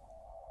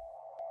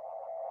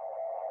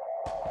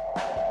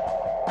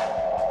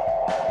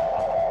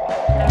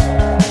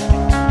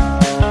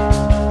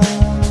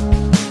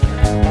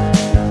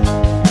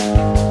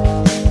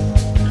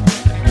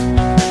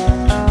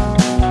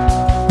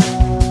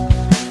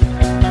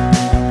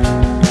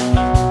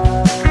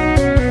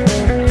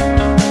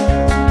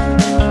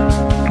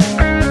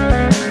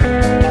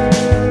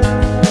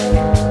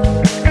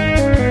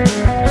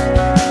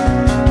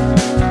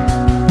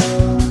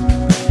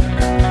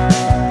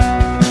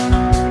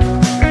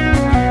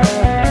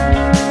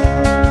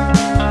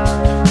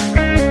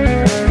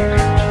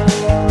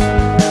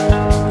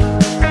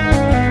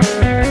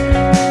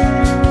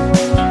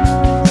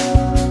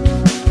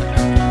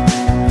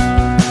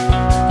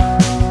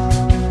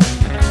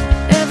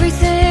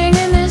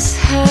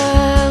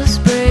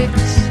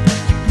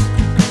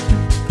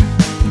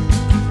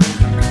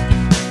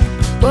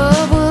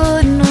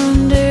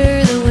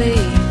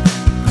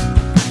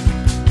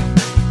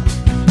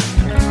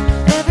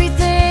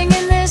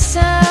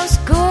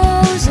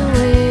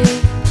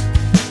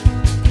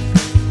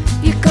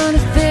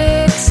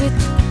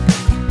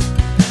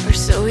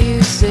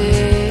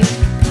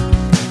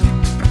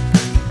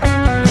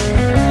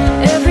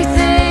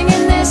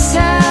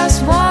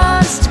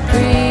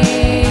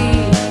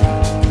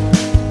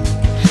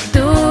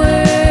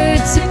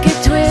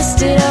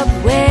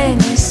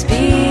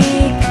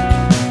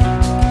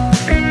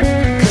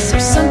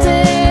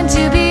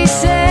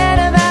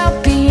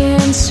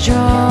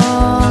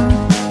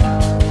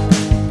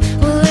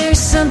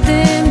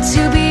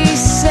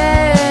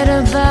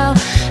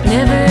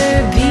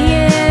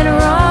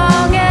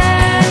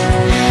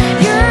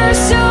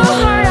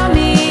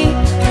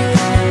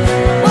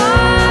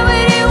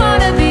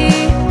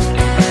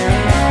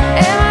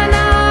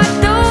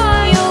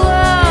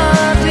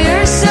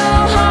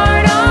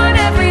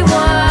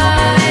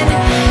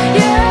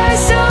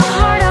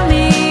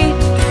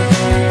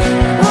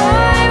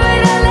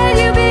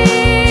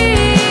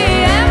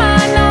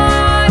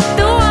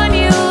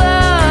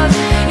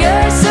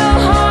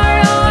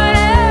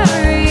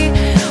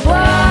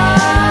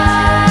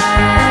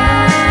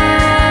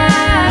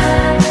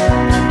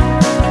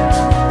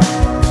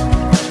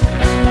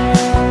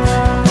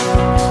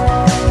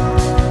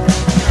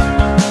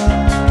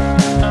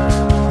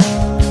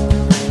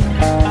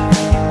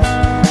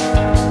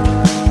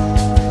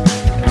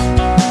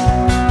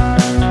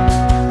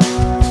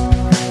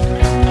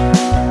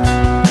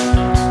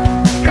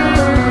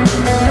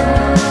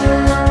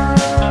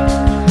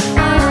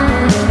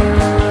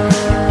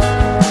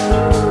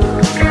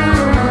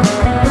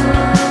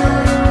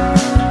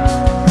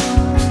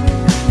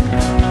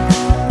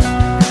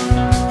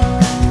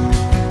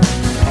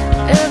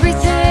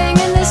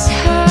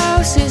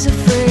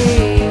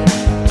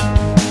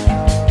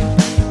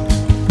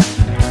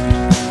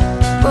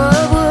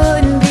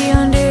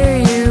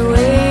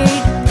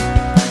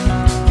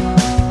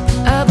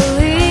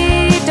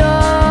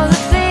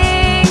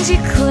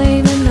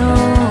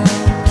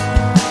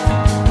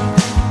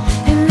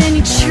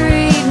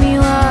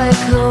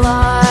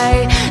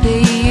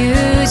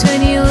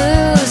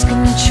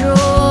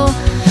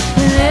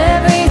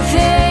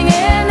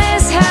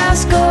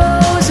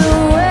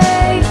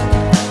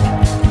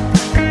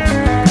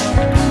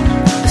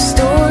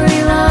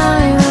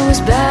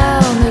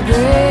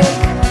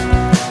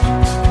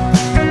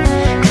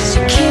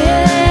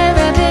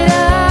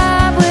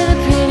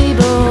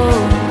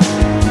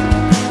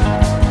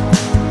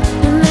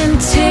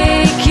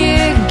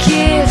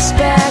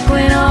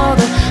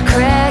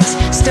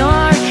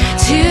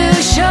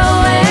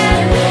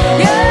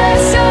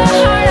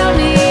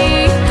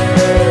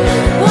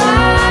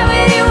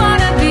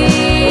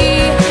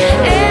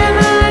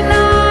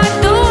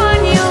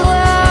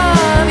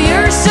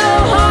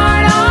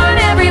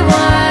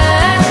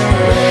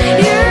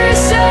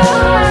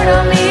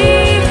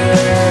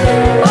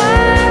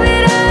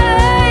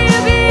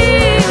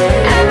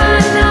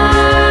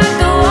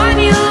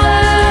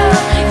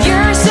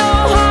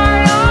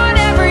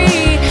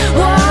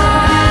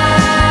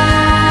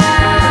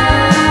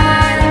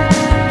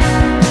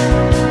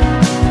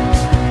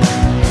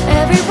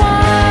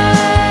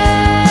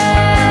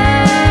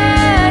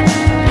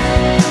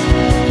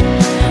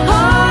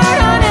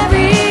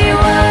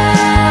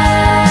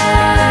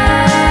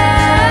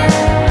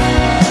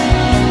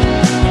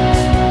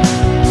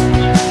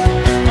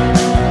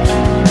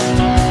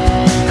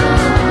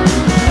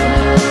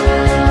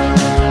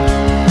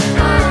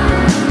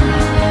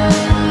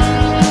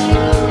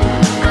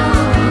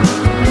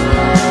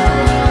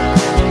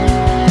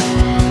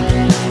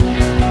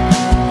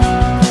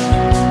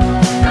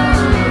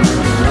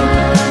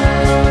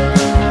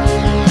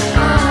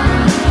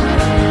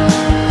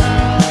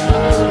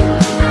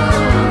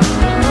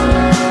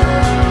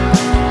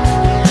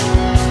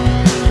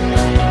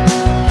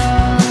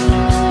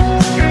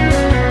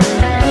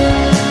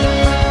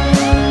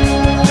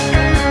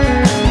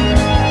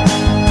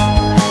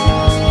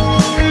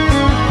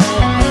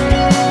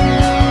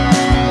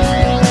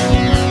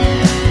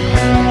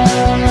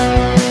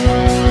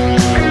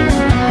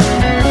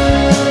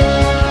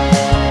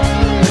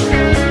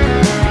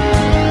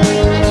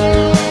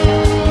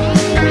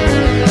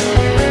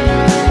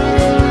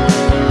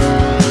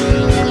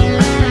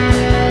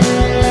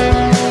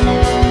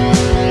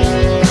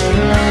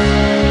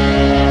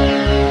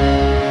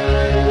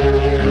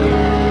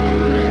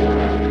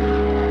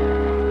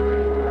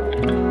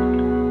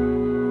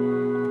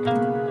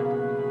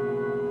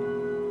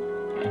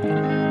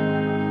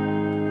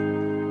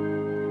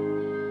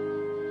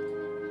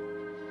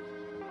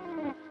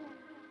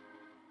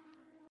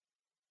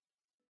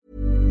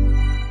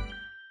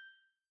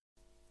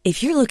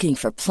 If you're looking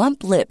for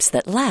plump lips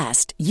that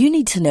last, you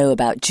need to know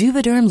about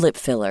Juvederm lip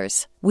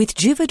fillers. With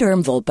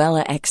Juvederm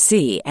Volbella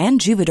XC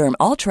and Juvederm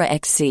Ultra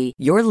XC,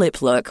 your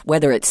lip look,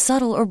 whether it's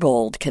subtle or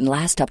bold, can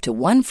last up to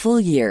 1 full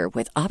year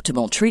with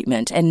optimal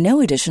treatment and no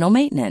additional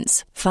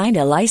maintenance. Find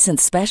a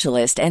licensed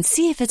specialist and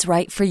see if it's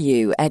right for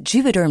you at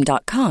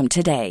Juvederm.com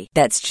today.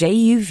 That's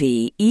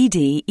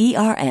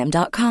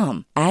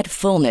JUVEDERM.com. Add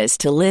fullness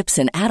to lips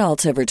in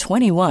adults over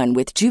 21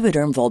 with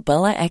Juvederm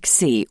Volbella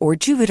XC or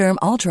Juvederm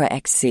Ultra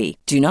XC.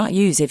 Do not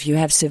use if you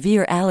have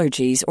severe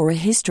allergies or a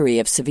history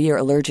of severe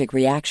allergic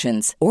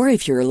reactions, or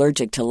if you're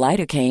allergic to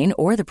lidocaine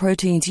or the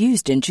proteins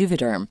used in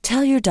Juvederm.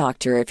 Tell your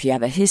doctor if you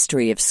have a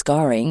history of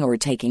scarring or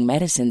taking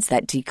medicines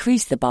that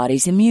decrease the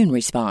body's immune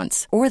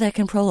response or that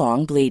can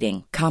prolong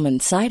bleeding. Common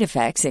side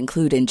effects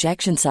include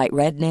injection site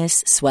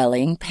redness,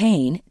 swelling,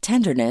 pain,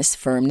 tenderness,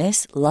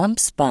 firmness,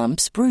 lumps,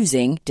 bumps,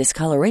 bruising,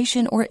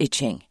 discoloration, or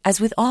itching. As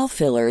with all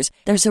fillers,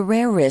 there's a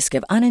rare risk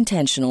of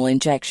unintentional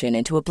injection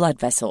into a blood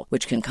vessel,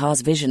 which can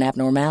cause vision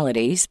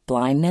abnormalities,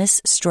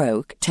 blindness,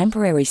 stroke,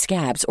 temporary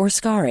scabs, or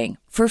scarring.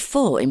 For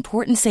full,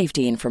 important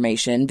safety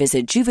information,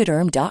 visit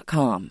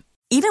Juvederm.com.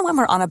 Even when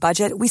we're on a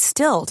budget, we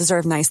still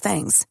deserve nice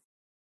things.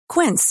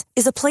 Quince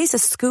is a place to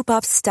scoop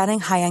up stunning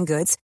high-end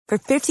goods for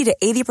 50 to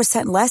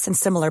 80% less than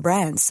similar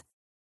brands.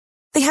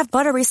 They have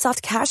buttery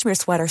soft cashmere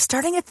sweaters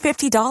starting at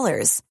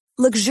 $50,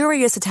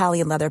 luxurious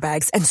Italian leather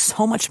bags, and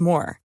so much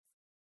more.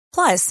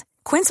 Plus,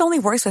 Quince only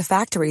works with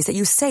factories that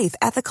use safe,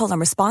 ethical, and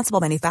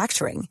responsible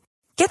manufacturing.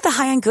 Get the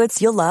high-end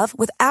goods you'll love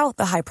without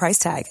the high price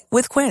tag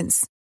with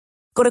Quince.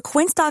 Go to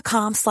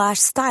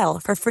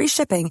quince.com/style for free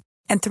shipping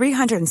and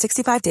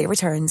 365-day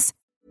returns.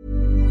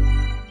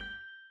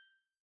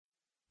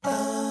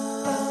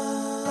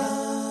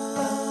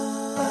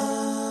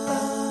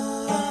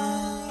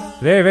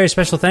 Very, very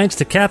special thanks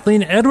to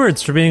Kathleen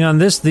Edwards for being on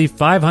this, the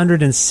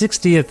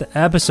 560th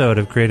episode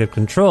of Creative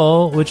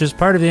Control, which is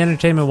part of the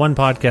Entertainment One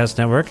podcast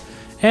network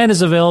and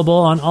is available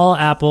on all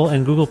Apple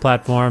and Google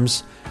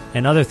platforms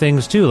and other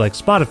things too, like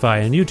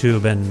Spotify and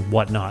YouTube and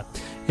whatnot.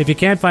 If you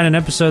can't find an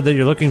episode that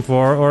you're looking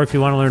for, or if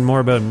you want to learn more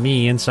about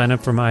me and sign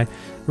up for my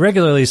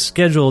regularly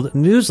scheduled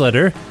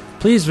newsletter,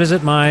 please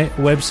visit my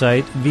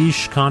website,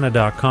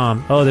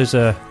 vishkhanna.com. Oh,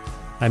 I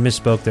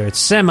misspoke there. It's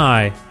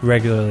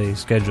semi-regularly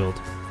scheduled.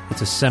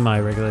 It's a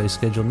semi-regularly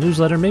scheduled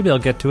newsletter. Maybe I'll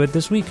get to it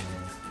this week.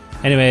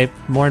 Anyway,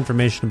 more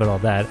information about all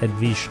that at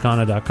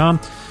vishkhanna.com.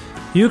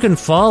 You can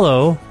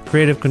follow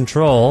Creative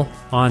Control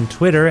on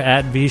Twitter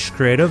at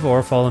vishcreative,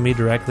 or follow me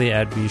directly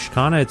at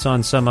vishkhanna. It's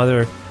on some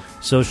other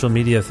social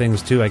media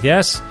things too, I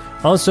guess.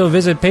 Also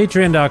visit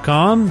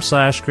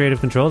patreon.com/Creative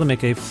Control to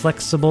make a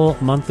flexible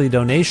monthly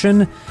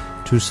donation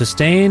to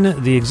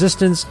sustain the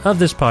existence of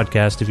this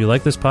podcast. If you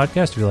like this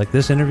podcast, if you like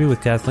this interview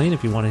with Kathleen,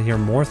 if you want to hear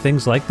more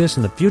things like this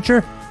in the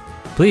future,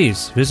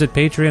 please visit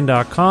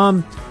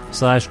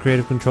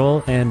patreon.com/Creative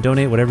Control and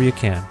donate whatever you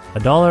can.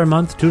 $1 a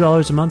month,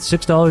 $2 a month,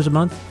 $6 a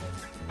month,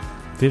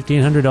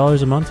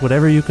 $1,500 a month,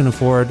 whatever you can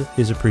afford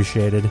is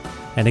appreciated.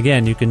 And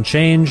again, you can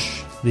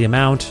change the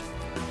amount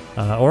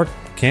or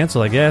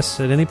cancel, I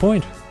guess, at any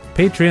point.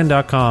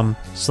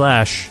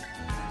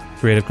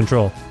 Patreon.com/Creative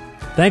Control.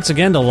 Thanks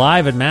again to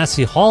live at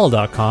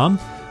MasseyHall.com,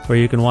 where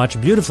you can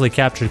watch beautifully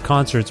captured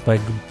concerts by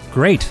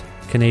great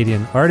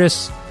Canadian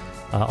artists.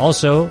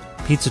 Also,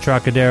 Pizza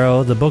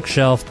Trocadero, The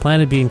Bookshelf,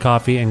 Planet Bean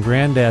Coffee, and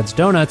Granddad's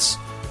Donuts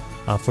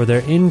for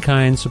their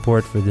in-kind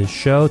support for this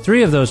show.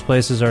 3 of those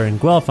places are in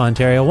Guelph,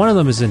 Ontario. One of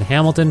them is in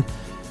Hamilton.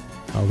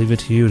 I'll leave it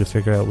to you to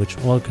figure out which.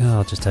 Well,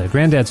 I'll just tell you.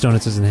 Granddad's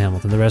Donuts is in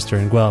Hamilton. The rest are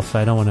in Guelph.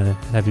 I don't want to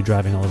have you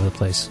driving all over the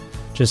place.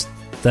 Just,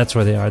 that's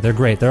where they are. They're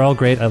great. They're all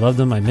great. I love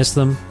them. I miss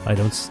them. I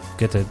don't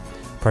get to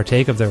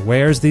partake of their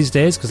wares these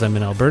days because I'm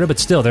in Alberta, but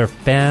still, they're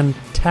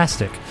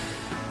fantastic.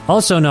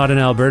 Also not in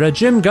Alberta,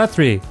 Jim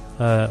Guthrie,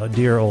 a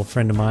dear old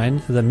friend of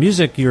mine. The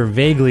music you're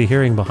vaguely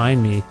hearing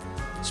behind me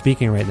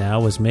speaking right now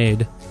was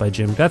made by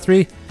Jim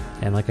Guthrie,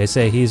 and like I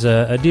say, he's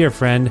a dear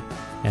friend,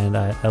 and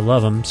I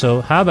love him.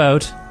 So how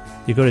about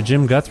you go to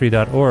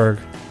jimguthrie.org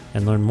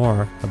and learn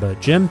more about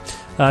Jim.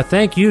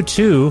 Thank you,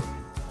 too,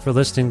 for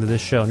listening to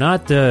this show.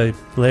 Not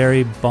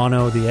Larry,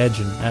 Bono, The Edge,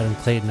 and Adam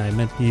Clayton. I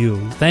meant you.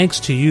 Thanks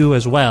to you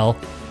as well,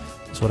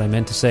 is what I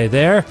meant to say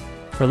there,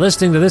 for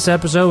listening to this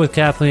episode with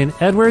Kathleen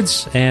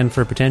Edwards, and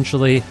for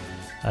potentially,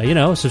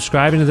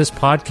 subscribing to this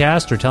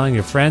podcast or telling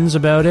your friends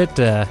about it,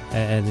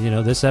 and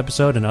this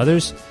episode and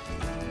others.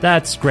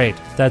 That's great.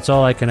 That's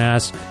all I can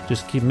ask.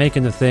 Just keep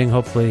making the thing.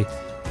 Hopefully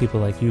people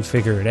like you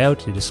figure it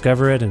out, you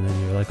discover it, and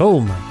then you're like,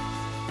 oh my,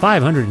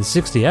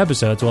 560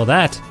 episodes. Well,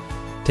 that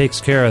takes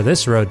care of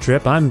this road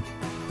trip. I'm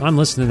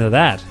listening to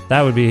that.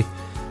 That would be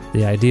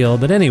the ideal.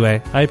 But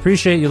anyway, I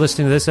appreciate you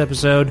listening to this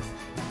episode,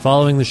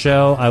 following the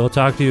show. I will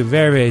talk to you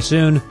very, very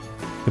soon.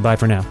 Goodbye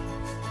for now.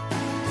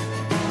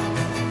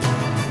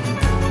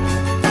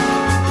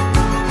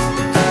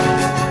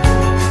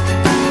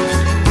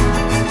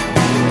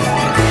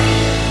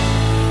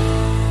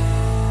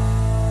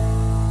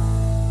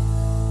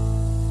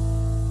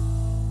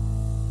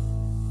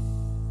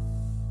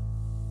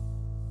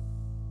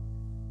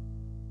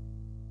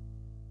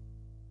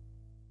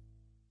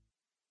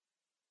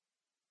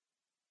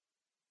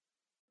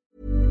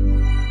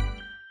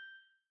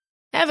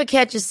 Ever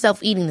catch yourself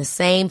eating the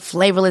same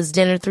flavorless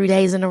dinner 3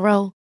 days in a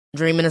row?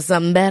 Dreaming of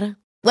something better?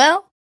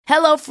 Well,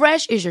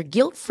 HelloFresh is your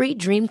guilt-free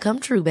dream come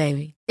true,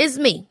 baby. It's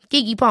me,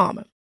 Keke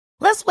Palmer.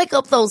 Let's wake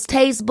up those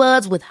taste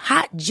buds with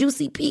hot,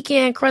 juicy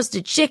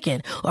pecan-crusted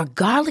chicken or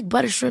garlic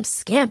butter shrimp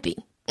scampi.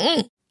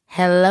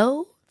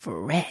 Hello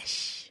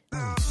Fresh.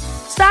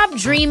 Stop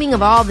dreaming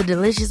of all the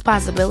delicious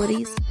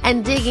possibilities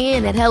and dig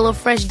in at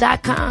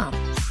HelloFresh.com.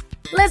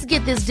 Let's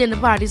get this dinner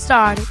party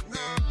started.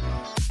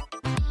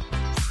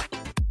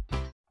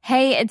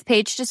 Hey, it's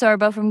Paige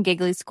DeSorbo from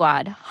Giggly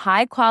Squad.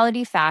 High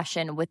quality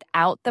fashion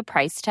without the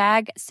price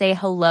tag. Say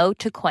hello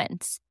to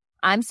Quince.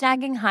 I'm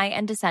snagging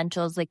high-end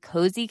essentials like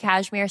cozy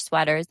cashmere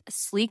sweaters,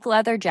 sleek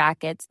leather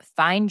jackets,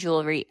 fine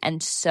jewelry,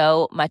 and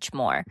so much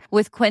more.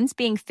 With Quince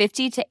being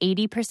 50 to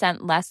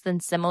 80% less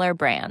than similar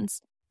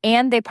brands.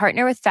 And they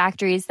partner with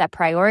factories that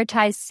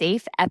prioritize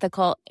safe,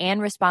 ethical,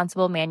 and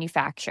responsible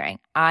manufacturing.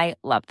 I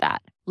love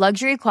that.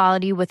 Luxury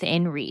quality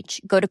within reach.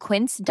 Go to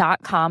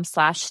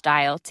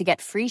quince.com/style to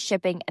get free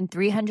shipping and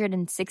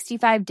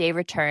 365-day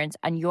returns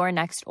on your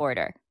next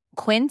order.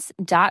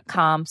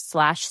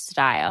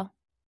 Quince.com/style.